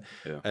get it.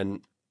 Yeah.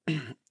 And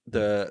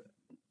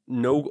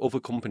no other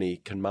company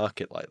can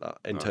market like that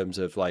in terms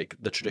of like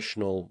the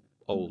traditional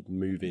old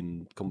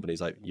moving companies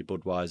like your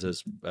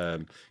Budweisers,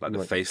 like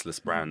the faceless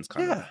brands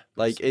kind of.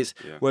 Like it's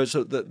where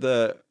so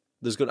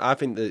I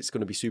think that it's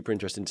going to be super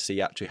interesting to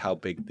see actually how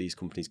big these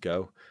companies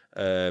go.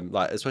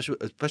 Like especially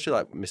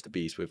like Mr.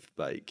 Beast with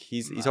like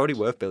he's already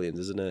worth billions,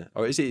 isn't he?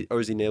 Or is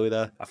he nearly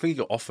there? I think he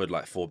got offered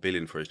like $4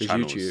 billion for his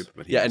channels. YouTube.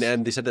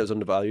 And they said that was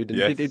undervalued.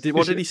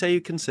 What did he say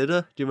he'd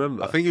consider? Do you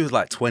remember? I think it was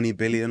like 20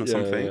 billion or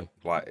something. Yeah.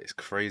 Like it's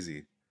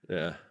crazy.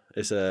 Yeah.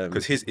 It's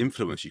because his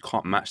influence, you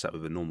can't match that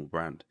with a normal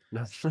brand.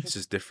 No. It's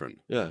just different.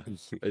 Yeah.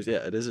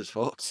 It is. It's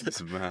fucked.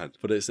 It's mad.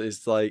 But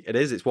it's like it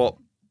is. It's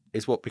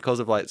what because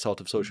of like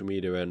sort of social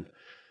media and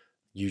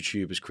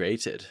YouTube has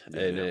created,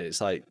 and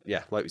it's like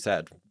like we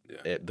said,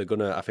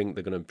 I think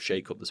they're gonna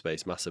shake up the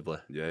space massively.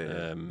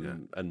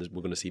 And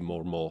we're gonna see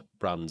more and more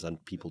brands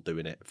and people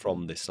doing it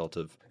from this sort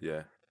of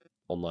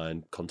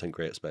online content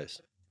creator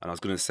space. And I was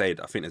gonna say,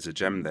 I think there's a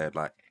gem there,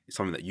 like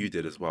something that you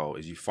did as well,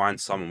 is you find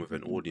someone with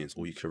an audience,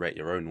 or you create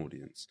your own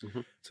audience.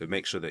 So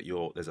make sure that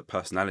there's a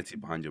personality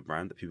behind your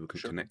brand that people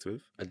can connect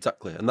with.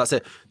 Exactly, and that's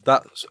it.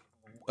 That's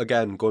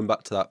again going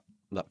back to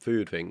that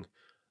food thing.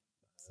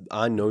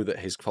 I know that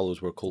his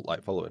followers were a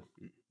cult-like following,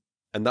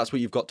 and that's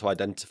what you've got to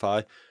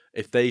identify.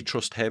 If they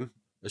trust him,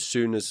 if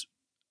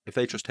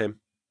they trust him,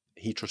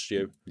 he trusts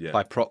you. Yeah.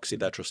 By proxy,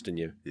 they're trusting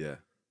you. Yeah.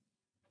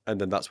 And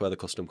then that's where the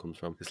custom comes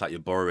from. It's like you're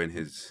borrowing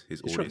his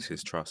audience,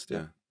 his trust.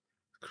 Yeah.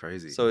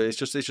 Crazy. So it's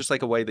just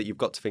like a way that you've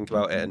got to think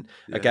about it, and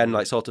again,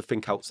 like sort of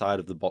think outside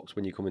of the box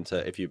when you come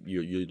into if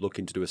you're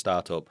looking to do a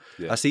startup.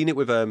 I seen it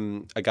with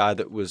a guy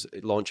that was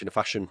launching a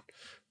fashion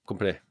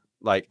company,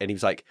 like, and he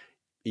was like.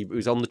 He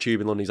was on the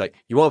tube in London. He's like,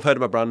 you won't have heard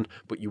of my brand,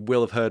 but you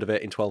will have heard of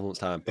it in 12 months'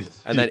 time.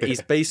 And then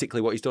he's basically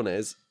what he's done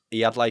is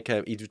he had like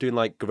he was doing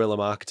like guerrilla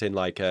marketing,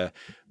 like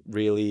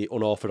really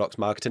unorthodox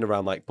marketing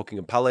around like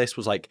Buckingham Palace.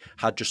 Was like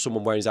had just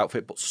someone wearing his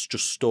outfit, but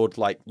just stood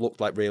like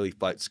looked like really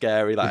like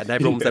scary, like, and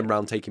everyone's then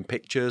around taking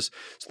pictures.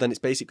 So then it's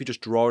basically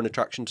just drawing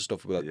attraction to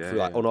stuff with through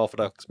like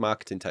unorthodox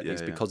marketing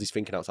techniques because he's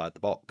thinking outside the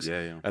box.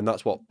 And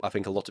that's what I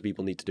think a lot of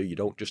people need to do. You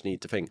don't just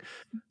need to think,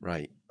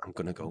 right, I'm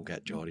gonna go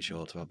get Geordie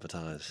Shore to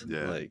advertise.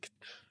 Like,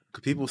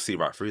 because people see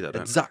right through that.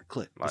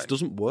 Exactly. Like, this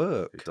doesn't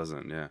work. It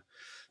doesn't. Yeah.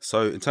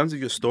 So in terms of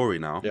your story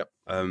now,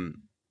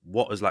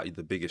 what was like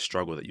the biggest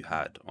struggle that you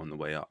had on the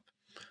way up?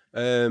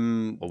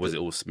 Or was it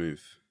all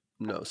smooth?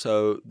 No.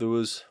 So there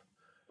was,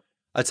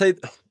 I'd say,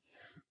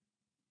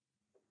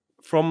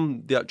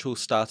 from the actual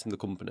starting the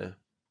company,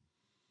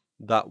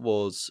 that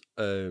was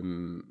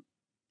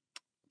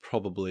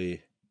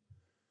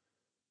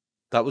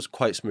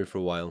quite smooth for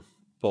a while,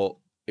 but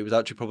it was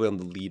actually probably on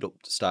the lead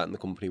up to starting the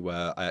company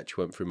where I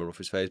actually went through my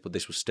roughest phase, but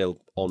this was still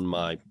on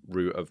my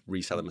route of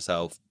reselling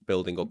myself,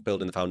 building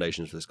the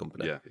foundations for this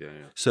company. Yeah.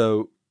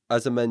 So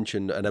as I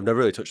mentioned, and I've never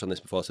really touched on this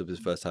before, so this is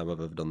the first time I've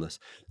ever done this.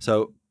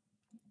 So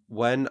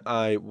when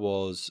I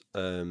was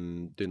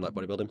doing like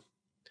bodybuilding,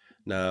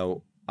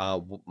 now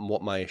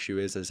what my issue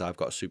is I've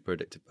got a super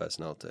addictive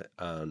personality,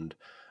 and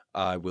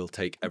I will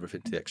take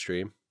everything to the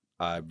extreme.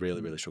 I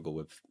really, really struggle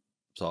with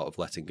sort of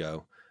letting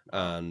go,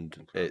 and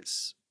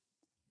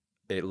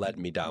it led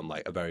me down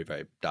like a very,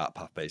 very dark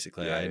path.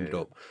 Basically, I ended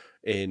up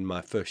in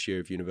my first year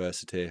of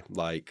university,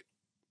 like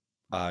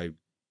I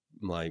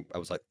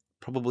was like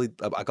probably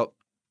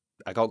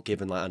I got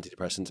given like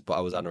antidepressants, but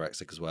I was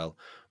anorexic as well.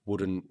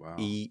 Wouldn't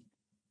eat.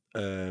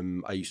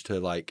 I used to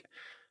like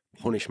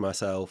punish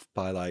myself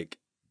by like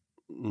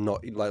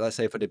not like, let's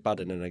say if I did bad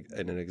in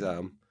an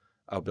exam,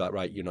 I'll be like,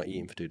 right, you're not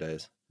eating for 2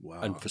 days.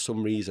 Wow. And for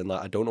some reason,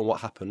 like I don't know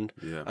what happened,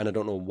 and I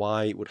don't know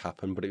why it would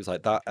happen, but it was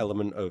like that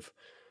element of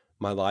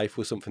my life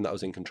was something that I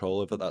was in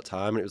control of at that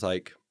time, and it was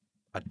like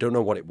I don't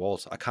know what it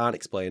was. I can't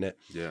explain it.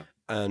 Yeah.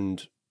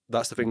 And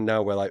that's the thing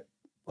now, where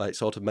like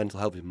sort of mental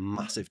health is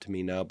massive to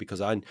me now,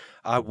 because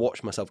I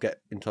watched myself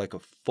get into like a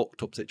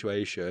fucked up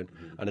situation,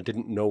 and I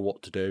didn't know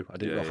what to do. I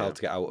didn't know how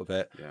to get out of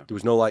it. Yeah. There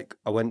was no like,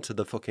 I went to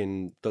the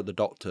fucking the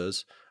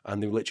doctors,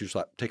 and they were literally just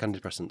like, take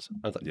antidepressants.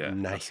 I was like,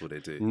 nah, that's what they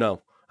do.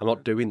 No, I'm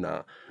not doing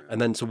that. Yeah.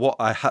 And then so what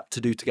I had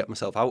to do to get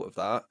myself out of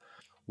that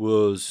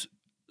was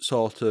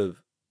sort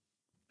of,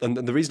 and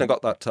the reason I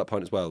got that to that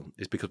point as well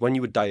is because when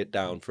you would diet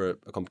down for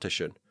a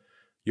competition,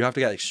 you have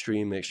to get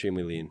extremely,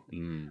 extremely lean,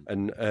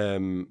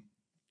 and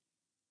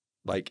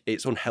like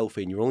it's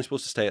unhealthy, and you're only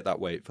supposed to stay at that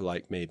weight for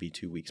like maybe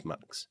 2 weeks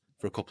max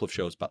for a couple of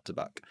shows back to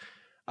back.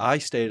 I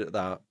stayed at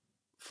that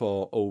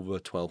for over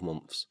 12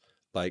 months,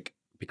 like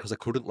because I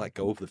couldn't let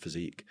go of the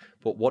physique.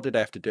 But what did I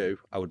have to do?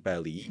 I would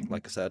barely eat,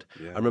 like I said.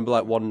 I remember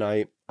like one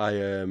night I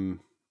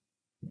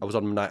was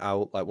on a night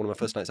out, like one of my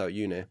first nights out at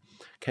uni,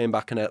 came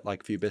back and ate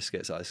like a few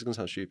biscuits. This is gonna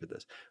sound stupid,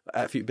 this.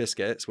 I ate a few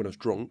biscuits when I was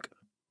drunk,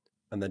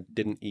 and then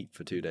didn't eat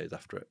for 2 days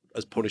after it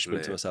as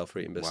punishment to myself for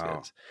eating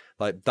biscuits.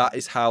 Wow. Like that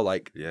is how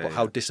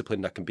how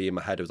disciplined I can be in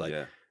my head. I was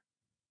like,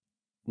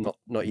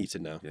 not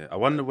eating now. Yeah, I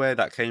wonder where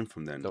that came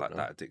from then, like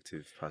that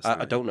addictive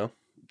personality. I don't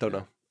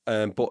know.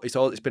 But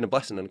it's been a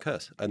blessing and a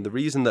curse. And the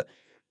reason that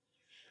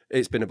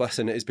it's been a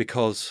blessing is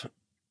because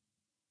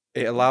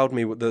it allowed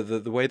me,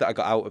 the way that I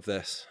got out of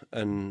this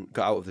and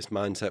got out of this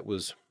mindset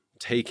was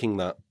taking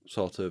that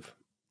sort of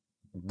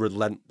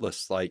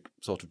relentless like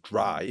sort of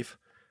drive,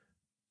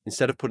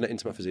 instead of putting it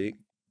into my physique,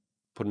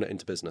 putting it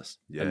into business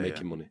and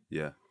making money.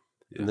 Yeah.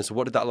 And then so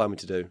what did that allow me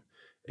to do?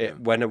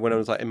 When I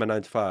was like in my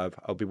 9 to 5,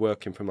 I'll be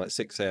working from like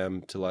 6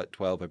 a.m. to like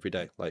 12 every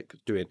day, like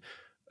doing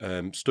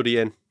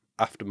studying,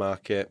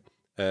 aftermarket,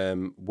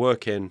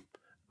 working,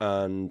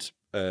 and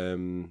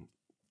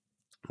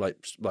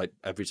like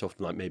every so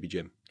often, like maybe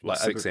gym. Like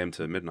 6 a.m.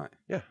 to midnight.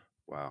 Yeah.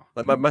 Wow.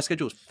 Like my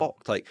schedule was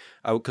fucked. Like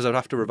because I'd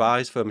have to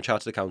revise for my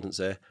chartered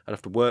accountancy, I'd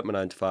have to work my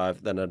 9 to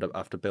 5, then I'd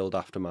have to build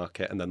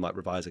aftermarket, and then like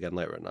revise again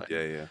later at night.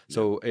 Yeah.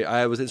 So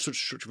I was in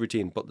such a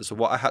routine. But so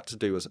what I had to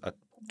do was I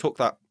took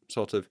that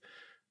sort of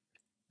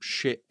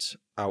shit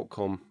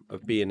outcome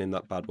of being in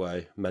that bad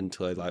way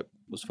mentally, like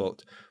was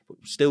fucked, but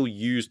still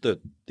used the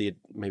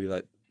maybe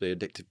like the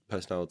addictive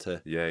personality.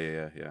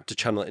 To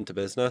channel it into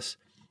business.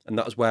 And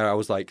that was where I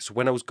was like, so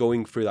when I was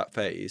going through that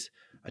phase,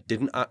 I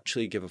didn't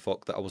actually give a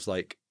fuck that I was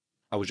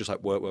just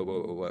like work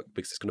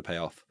because it's going to pay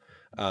off,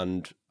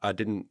 and I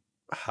didn't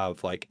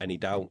have like any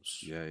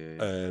doubts.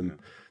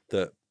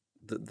 That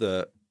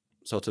the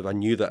sort of, I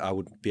knew that I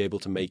would be able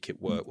to make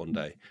it work one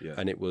day,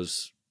 and it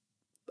was,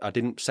 I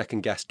didn't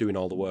second guess doing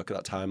all the work at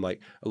that time. Like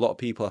a lot of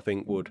people, I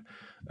think would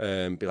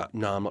be like,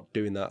 no, I'm not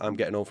doing that. I'm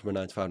getting home from a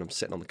 9 to 5 and I'm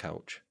sitting on the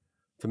couch.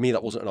 For me,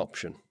 that wasn't an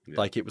option.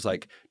 Like it was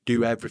like,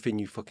 do everything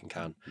you fucking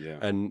can.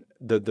 And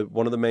the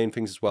one of the main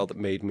things as well that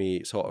made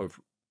me sort of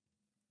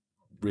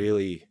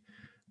really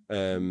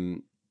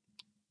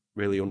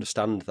really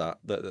understand that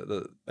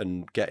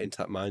and get into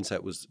that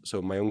mindset was,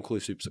 so my uncle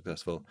is super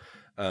successful,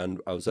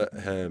 and I was at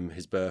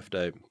his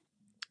birthday,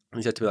 and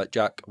he said to me like,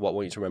 Jack, what I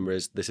want you to remember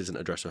is this isn't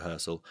a dress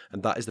rehearsal.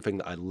 And that is the thing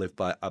that I live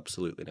by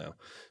absolutely now.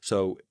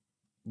 So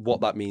what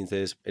that means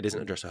is it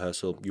isn't a dress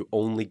rehearsal. You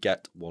only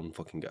get one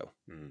fucking go.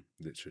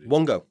 Literally.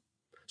 One go.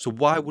 So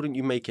why wouldn't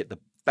you make it the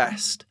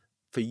best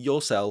for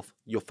yourself,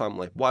 your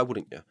family? Why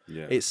wouldn't you?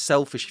 It's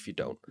selfish if you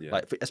don't.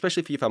 Like,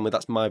 especially for your family,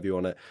 that's my view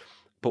on it.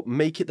 But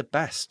make it the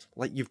best.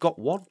 Like, you've got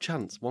one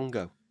chance, one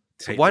go.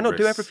 So why not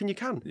do everything you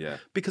can?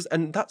 Because,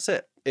 and that's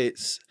it.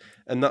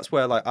 And that's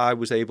where like I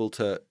was able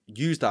to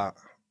use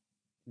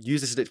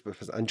this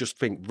addictive and just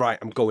think, right,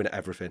 I'm going at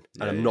everything,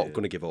 and I'm not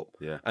going to give up,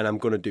 and I'm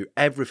going to do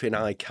everything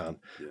I can,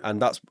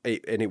 and that's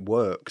it. And it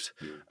worked,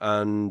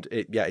 and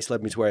it's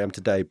led me to where I am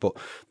today. But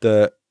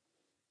the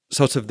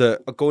sort of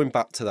going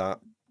back to that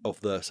of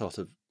the sort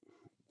of,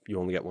 you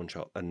only get one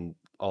shot and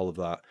all of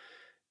that,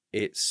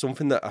 it's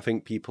something that I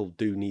think people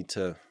do need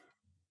to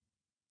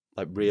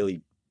like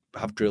really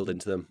have drilled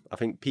into them. I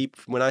think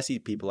when I see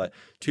people, like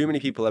too many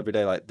people every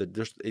day, like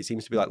it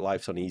seems to be like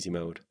life's on easy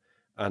mode.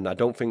 And I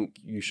don't think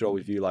you should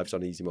always view life's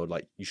on easy mode.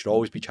 Like you should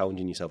always be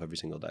challenging yourself every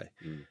single day.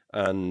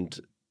 And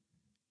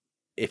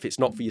if it's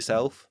not for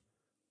yourself,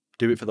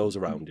 do it for those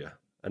around you.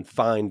 and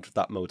find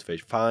that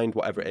motivation, find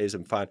whatever it is,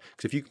 and find,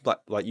 because if you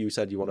like you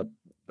said, you want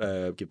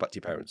to give back to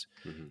your parents,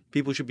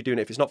 people should be doing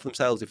it. If it's not for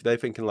themselves, if they're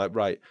thinking like,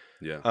 right,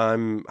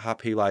 I'm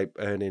happy like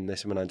earning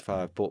this in my 9 to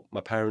 5, but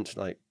my parents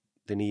like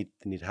they need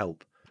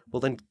help. Well,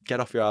 then get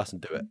off your ass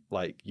and do it.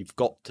 Like, you've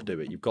got to do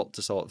it. You've got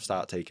to sort of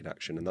start taking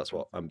action, and that's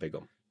what I'm big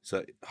on.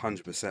 So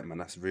 100%, man.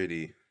 That's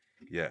really,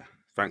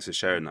 thanks for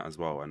sharing that as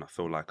well. And I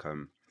feel like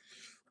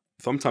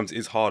sometimes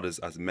it's hard as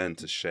men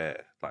to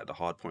share like the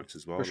hard points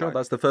as well. For sure, like,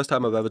 that's the first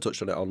time I've ever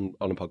touched on it on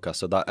a podcast.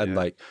 So that, and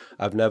like,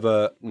 I've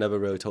never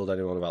really told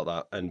anyone about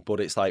that. And but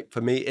it's like,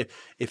 for me,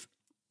 if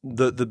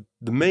the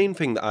main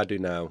thing that I do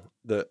now,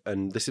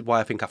 and this is why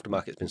I think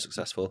Aftermarket's been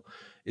successful,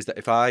 is that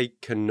if I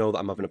can know that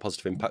I'm having a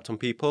positive impact on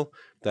people,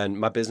 then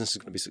my business is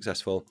going to be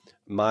successful.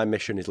 My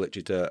mission is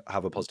literally to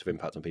have a positive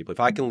impact on people. If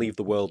I can leave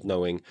the world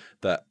knowing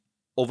that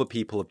other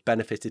people have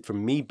benefited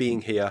from me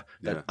being here,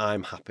 then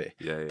I'm happy.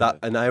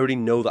 And I already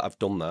know that I've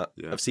done that.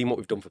 I've seen what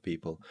we've done for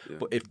people.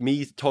 But if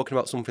me talking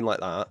about something like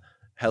that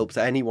helps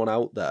anyone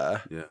out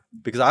there,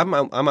 because I'm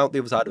out the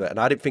other side of it, and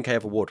I didn't think I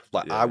ever would.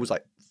 Like, I was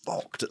like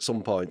fucked at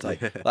some point,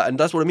 like, and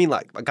that's what I mean.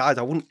 Like, guys,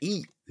 I wouldn't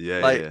eat.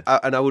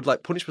 And I would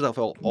like punish myself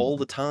all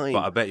the time.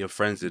 But I bet your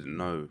friends didn't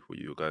know what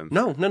you were going for.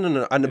 No.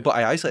 And but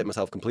I isolated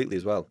myself completely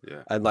as well.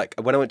 And like,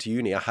 when I went to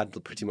uni, I had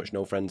pretty much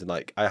no friends, and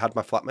like, I had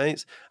my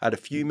flatmates. I had a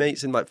few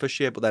mates in like first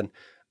year, but then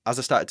as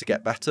I started to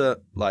get better,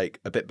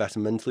 like a bit better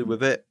mentally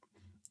with it,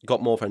 got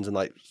more friends, and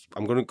like,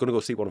 I'm gonna go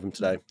see one of them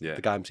today.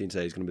 The guy I'm seeing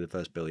today is gonna be the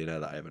first billionaire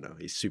that I ever know.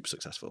 He's super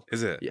successful.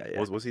 Is it? Yeah.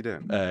 What's he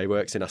doing? He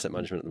works in asset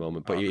management at the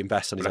moment, but he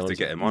invests on his own. You have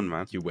to get him on,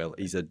 man. You will.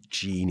 He's a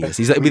genius.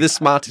 He'll be the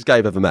smartest guy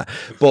I've ever met.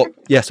 But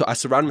yeah, so I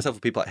surround myself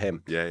with people like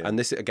him. And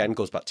this again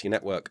goes back to your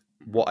network.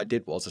 What I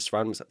did was I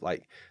surrounded myself,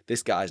 like,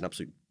 this guy's an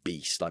absolute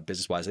beast, like,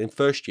 business wise. In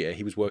first year,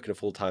 he was working a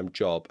full time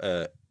job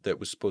that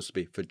was supposed to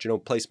be for,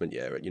 placement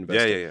year at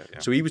university.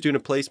 So he was doing a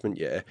placement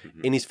year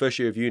in his first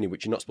year of uni,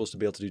 which you're not supposed to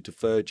be able to do to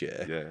third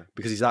year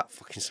because he's that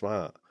fucking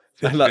smart.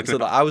 And like, so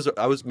like, I was like,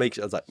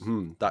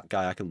 that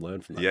guy, I can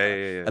learn from that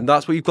guy. And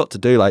that's what you've got to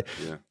do, like,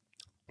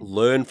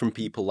 learn from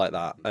people like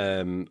that,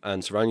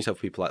 and surround yourself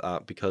with people like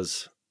that,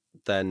 because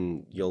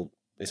then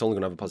it's only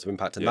going to have a positive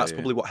impact. And that's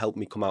probably what helped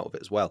me come out of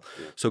it as well.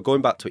 So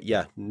going back to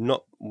it,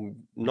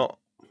 not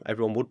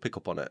everyone would pick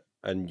up on it,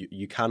 and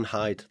you can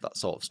hide that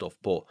sort of stuff.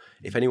 But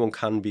if anyone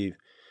can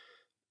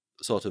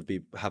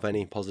have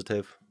any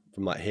positive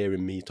from like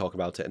hearing me talk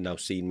about it and now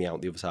seeing me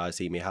out the other side,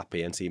 seeing me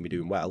happy and seeing me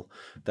doing well,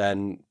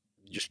 then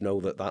just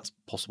know that that's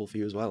possible for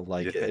you as well.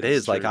 Like, it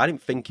is. True. Like, I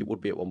didn't think it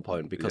would be at one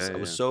point, because I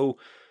was so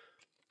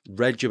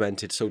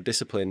regimented, so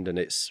disciplined, and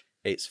it's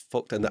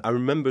fucked. And I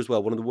remember as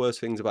well, one of the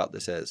worst things about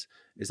this is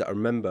that I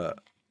remember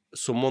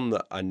someone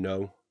that I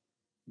know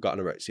got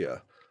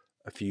anorexia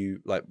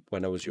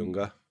when I was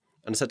younger,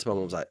 and I said to my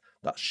mum, I was like,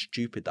 that's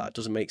stupid, that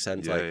doesn't make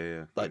sense.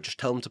 Like, just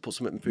tell them to put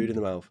some food in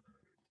their mouth.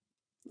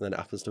 And then it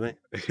happens to me.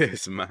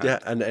 It's mad. Yeah,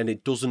 and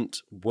it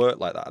doesn't work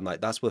like that. And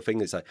like, that's the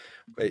thing.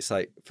 It's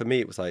like for me,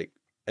 it was like,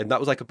 and that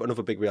was like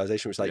another big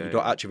realization, which you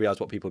don't actually realize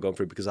what people are going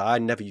through, because I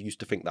never used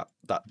to think that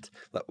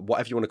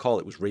whatever you want to call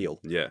it was real.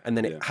 And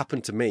then it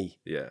happened to me.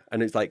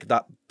 And it's like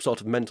that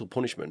sort of mental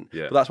punishment.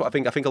 But that's what I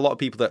think. I think a lot of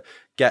people that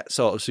get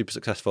sort of super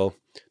successful,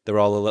 they're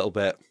all a little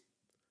bit.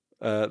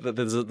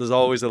 There's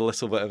always a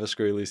little bit of a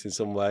screw loose in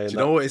some way. Do you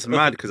know what? It's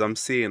mad, because I'm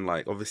seeing,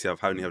 like, obviously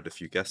I've only had a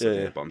few guests on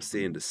here, but I'm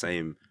seeing the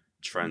same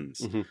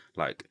trends.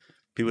 Like,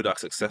 people that are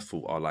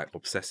successful are like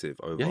obsessive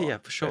over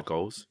for sure. their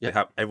goals.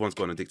 Everyone's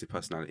got an addictive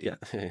personality.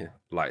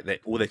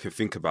 Like, all they can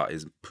think about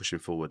is pushing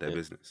forward their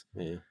business.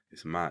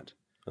 It's mad.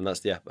 And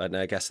that's and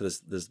I guess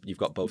there's you've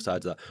got both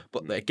sides of that.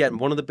 But again,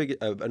 one of the big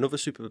another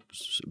super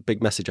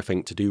big message, I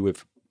think, to do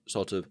with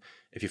sort of,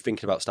 if you're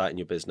thinking about starting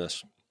your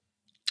business,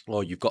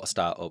 or you've got a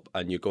startup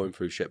and you're going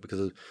through shit, because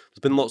there's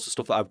been lots of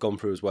stuff that I've gone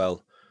through as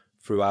well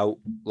throughout,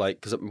 like,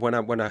 because when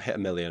I hit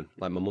 1 million,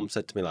 like, my mum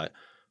said to me, like,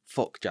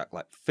 fuck, Jack,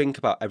 like, think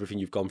about everything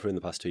you've gone through in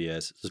the past 2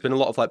 years. There's been a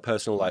lot of like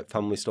personal, like,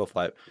 family stuff,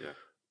 like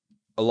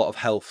a lot of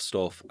health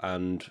stuff,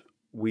 and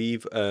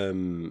we've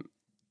been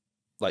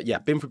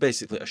through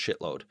basically a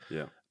shitload.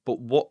 But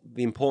what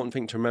the important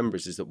thing to remember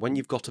is that when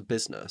you've got a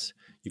business,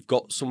 you've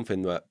got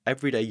something that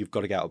every day you've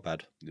got to get out of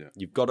bed.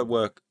 You've got to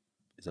work.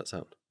 Is that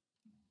sound?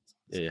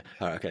 Yeah.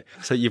 All right, okay.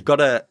 So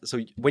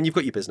when you've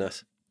got your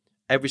business,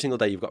 every single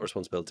day you've got a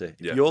responsibility.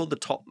 If you're the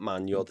top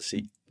man, you're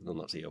the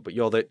not CEO, but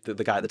you're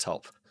the guy at the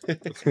top.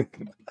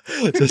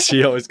 So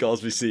she always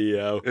calls me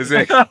CEO. Is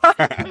it?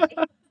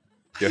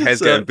 Your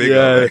head's getting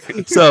bigger.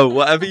 So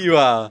whatever you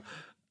are,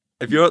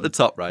 if you're at the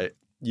top, right,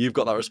 you've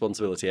got that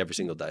responsibility every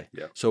single day.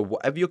 So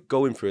whatever you're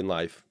going through in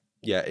life,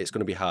 it's going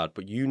to be hard,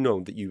 but you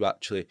know that you've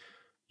got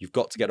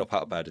to get up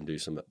out of bed and do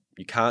something.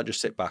 You can't just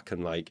sit back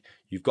and, like,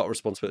 you've got a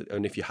responsibility.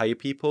 And if you hire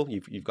people,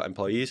 you've got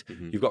employees,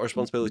 you've got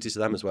responsibilities to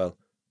them as well,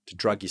 to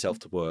drag yourself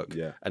to work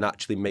and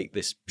actually make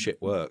this shit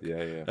work.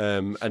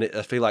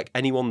 I feel like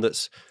anyone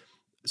that's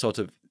sort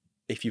of,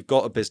 if you've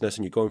got a business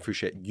and you're going through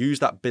shit, use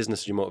that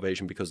business as your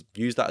motivation, because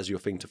use that as your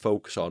thing to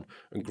focus on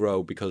and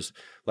grow. Because,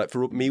 like,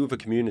 for me with a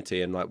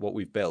community and like what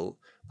we've built,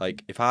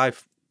 like, if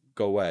I've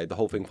go away, the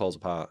whole thing falls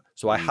apart.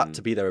 So I had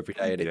to be there every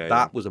day, and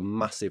that was a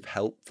massive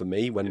help for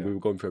me when we were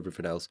going through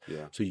everything else.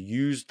 So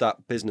use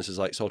that business as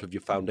like sort of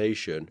your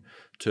foundation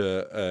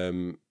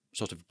to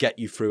sort of get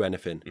you through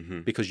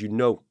anything, because you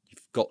know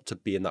you've got to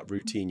be in that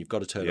routine. You've got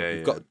to turn up.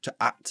 You've got to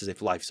act as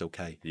if life's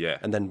okay.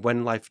 And then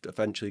when life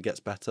eventually gets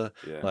better,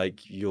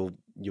 like you'll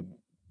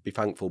be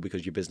thankful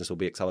because your business will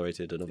be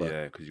accelerated another.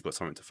 Yeah, because you've got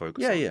something to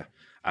focus on.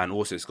 And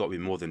also it's got to be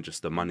more than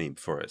just the money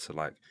for it. So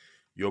like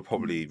you're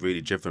probably really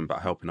driven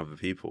about helping other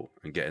people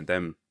and getting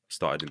them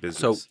started in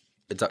business. So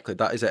exactly,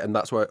 that is it. And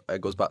that's where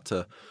it goes back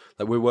to,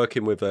 like, we're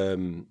working with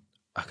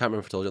I can't remember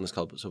if I told you on this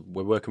call, but so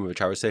we're working with a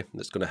charity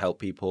that's going to help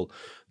people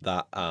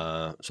that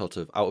are sort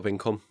of out of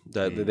income.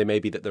 They may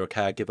be that they're a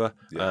caregiver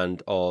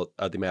or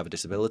they may have a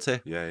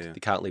disability. They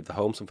can't leave the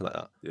home, something like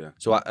that.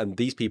 So and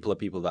these people are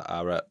people that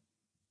are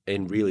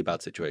in really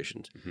bad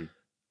situations.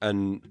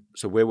 And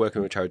so we're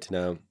working with a charity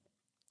now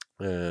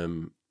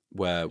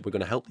where we're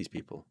going to help these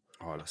people.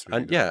 Oh, that's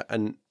really good.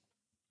 And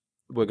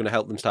we're going to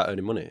help them start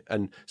earning money.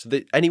 And so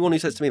anyone who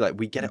says to me, like,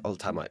 we get it all the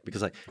time, like,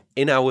 because like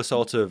in our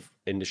sort of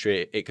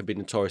industry, it could be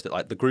notorious that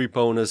like the group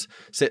owners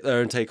sit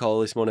there and take all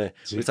this money.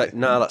 So it's like,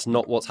 nah, that's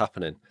not what's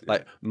happening.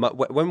 Like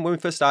when we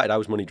first started, I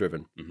was money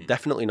driven.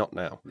 Definitely not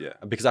now.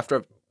 Because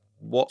after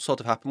what sort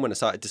of happened when I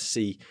started to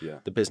see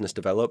the business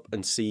develop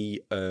and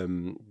see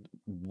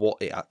what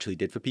it actually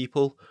did for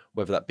people,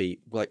 whether that be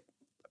like,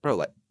 bro,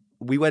 like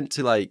we went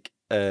to like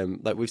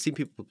we've seen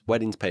people's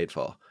weddings paid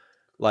for.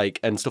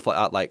 Like, and stuff like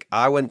that. Like,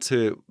 I went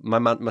to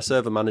my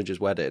server manager's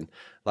wedding,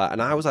 like,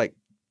 and I was like,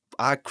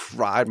 I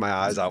cried my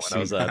eyes out when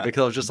I was there because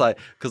I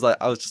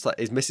was just like,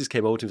 his missus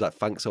came over to me and was like,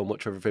 thanks so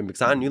much for everything,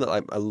 because I knew that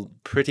like I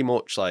pretty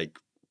much like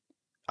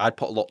I'd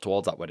put a lot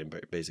towards that wedding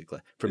basically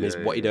from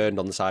what he'd earned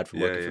on the side from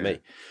working for me.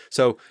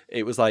 So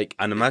it was like,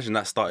 and imagine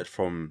that started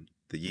from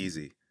the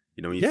Yeezy.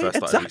 You know, when you first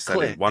started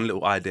selling one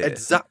little idea.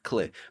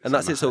 Exactly. And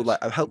that's it. So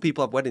like I help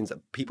people have weddings,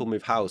 people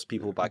move house,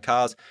 people buy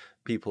cars,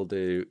 people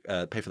do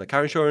pay for their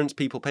car insurance,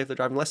 people pay for their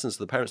driving lessons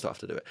so the parents don't have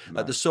to do it.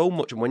 Like there's so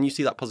much, and when you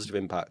see that positive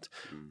impact,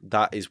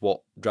 that is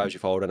what drives you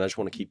forward, and I just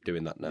want to keep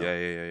doing that now.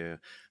 Yeah.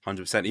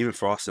 100%. Even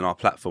for us in our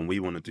platform, we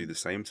want to do the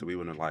same. So we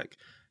want to like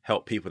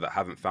help people that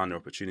haven't found their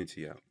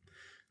opportunity yet.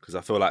 Because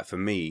I feel like for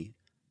me,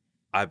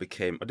 I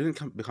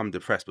didn't become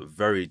depressed, but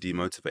very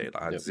demotivated.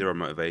 I had zero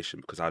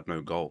motivation because I had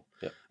no goal.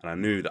 And I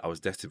knew that I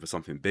was destined for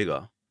something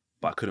bigger,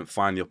 but I couldn't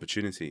find the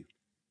opportunity.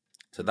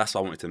 So that's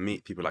why I wanted to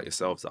meet people like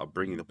yourselves that are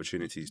bringing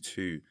opportunities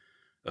to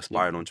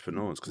aspiring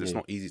entrepreneurs, because it's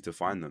not easy to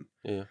find them.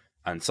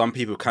 And some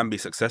people can be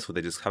successful,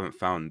 they just haven't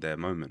found their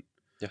moment.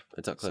 Yeah,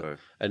 exactly. So,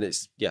 and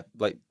it's,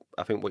 like,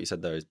 I think what you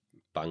said there is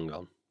bang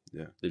on.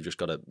 You've just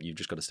got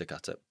to stick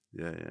at it.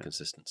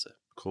 Consistency.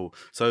 Cool.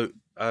 So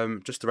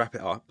just to wrap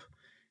it up,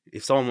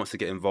 if someone wants to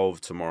get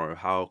involved tomorrow,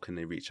 how can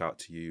they reach out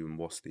to you, and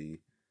what's the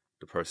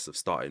process of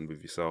starting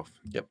with yourself?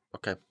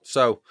 Okay.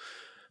 So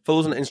follow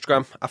us on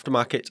Instagram,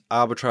 Aftermarket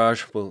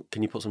Arbitrage. Well,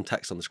 can you put some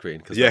text on the screen?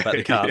 Because I bet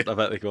they can't. I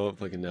bet they go,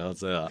 fucking no, I'll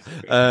say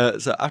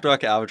that. So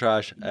Aftermarket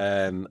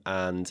Arbitrage,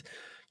 and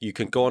you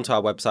can go onto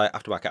our website,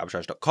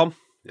 aftermarketarbitrage.com.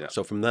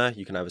 So from there,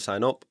 you can either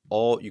sign up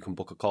or you can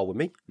book a call with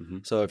me.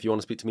 So if you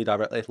want to speak to me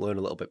directly, learn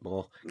a little bit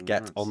more,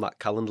 get on that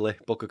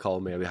Calendly, book a call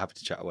with me. I'll be happy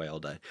to chat away all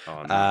day.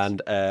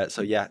 And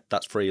so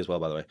that's free as well,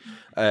 by the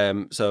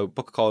way. So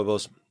book a call with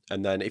us.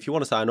 And then if you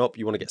want to sign up,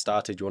 you want to get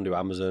started, you want to do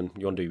Amazon,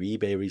 you want to do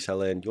eBay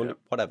reselling, you want to,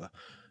 whatever.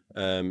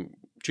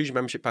 Choose your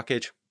membership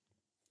package,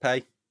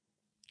 pay,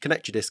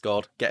 connect your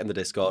Discord, get in the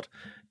Discord,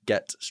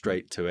 get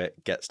straight to it,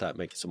 start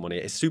making some money.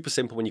 It's super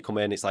simple when you come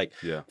in. It's like,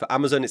 for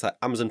Amazon, it's like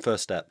Amazon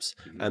first steps,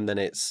 and then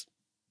it's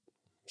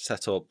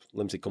set up,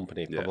 limited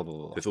company, blah, blah,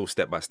 blah, blah. It's all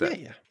step by step.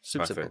 Yeah.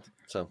 Super simple.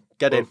 So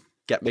get in,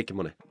 get making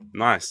money.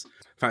 Nice.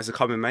 Thanks for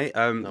coming, mate.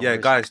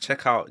 Guys,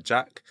 check out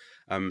Jack.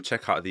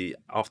 Check out the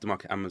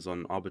Aftermarket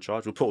Amazon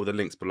Arbitrage. We'll put all the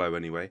links below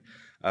anyway.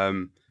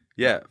 Hope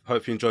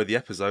you enjoyed the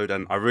episode,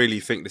 and I really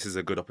think this is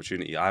a good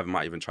opportunity. I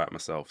might even try it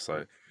myself.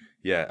 So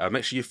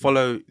make sure you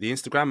follow the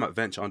Instagram at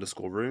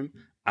venture_room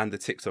and the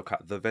TikTok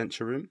at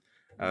theventureroom.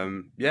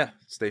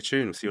 Stay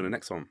tuned. We'll see you on the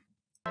next one.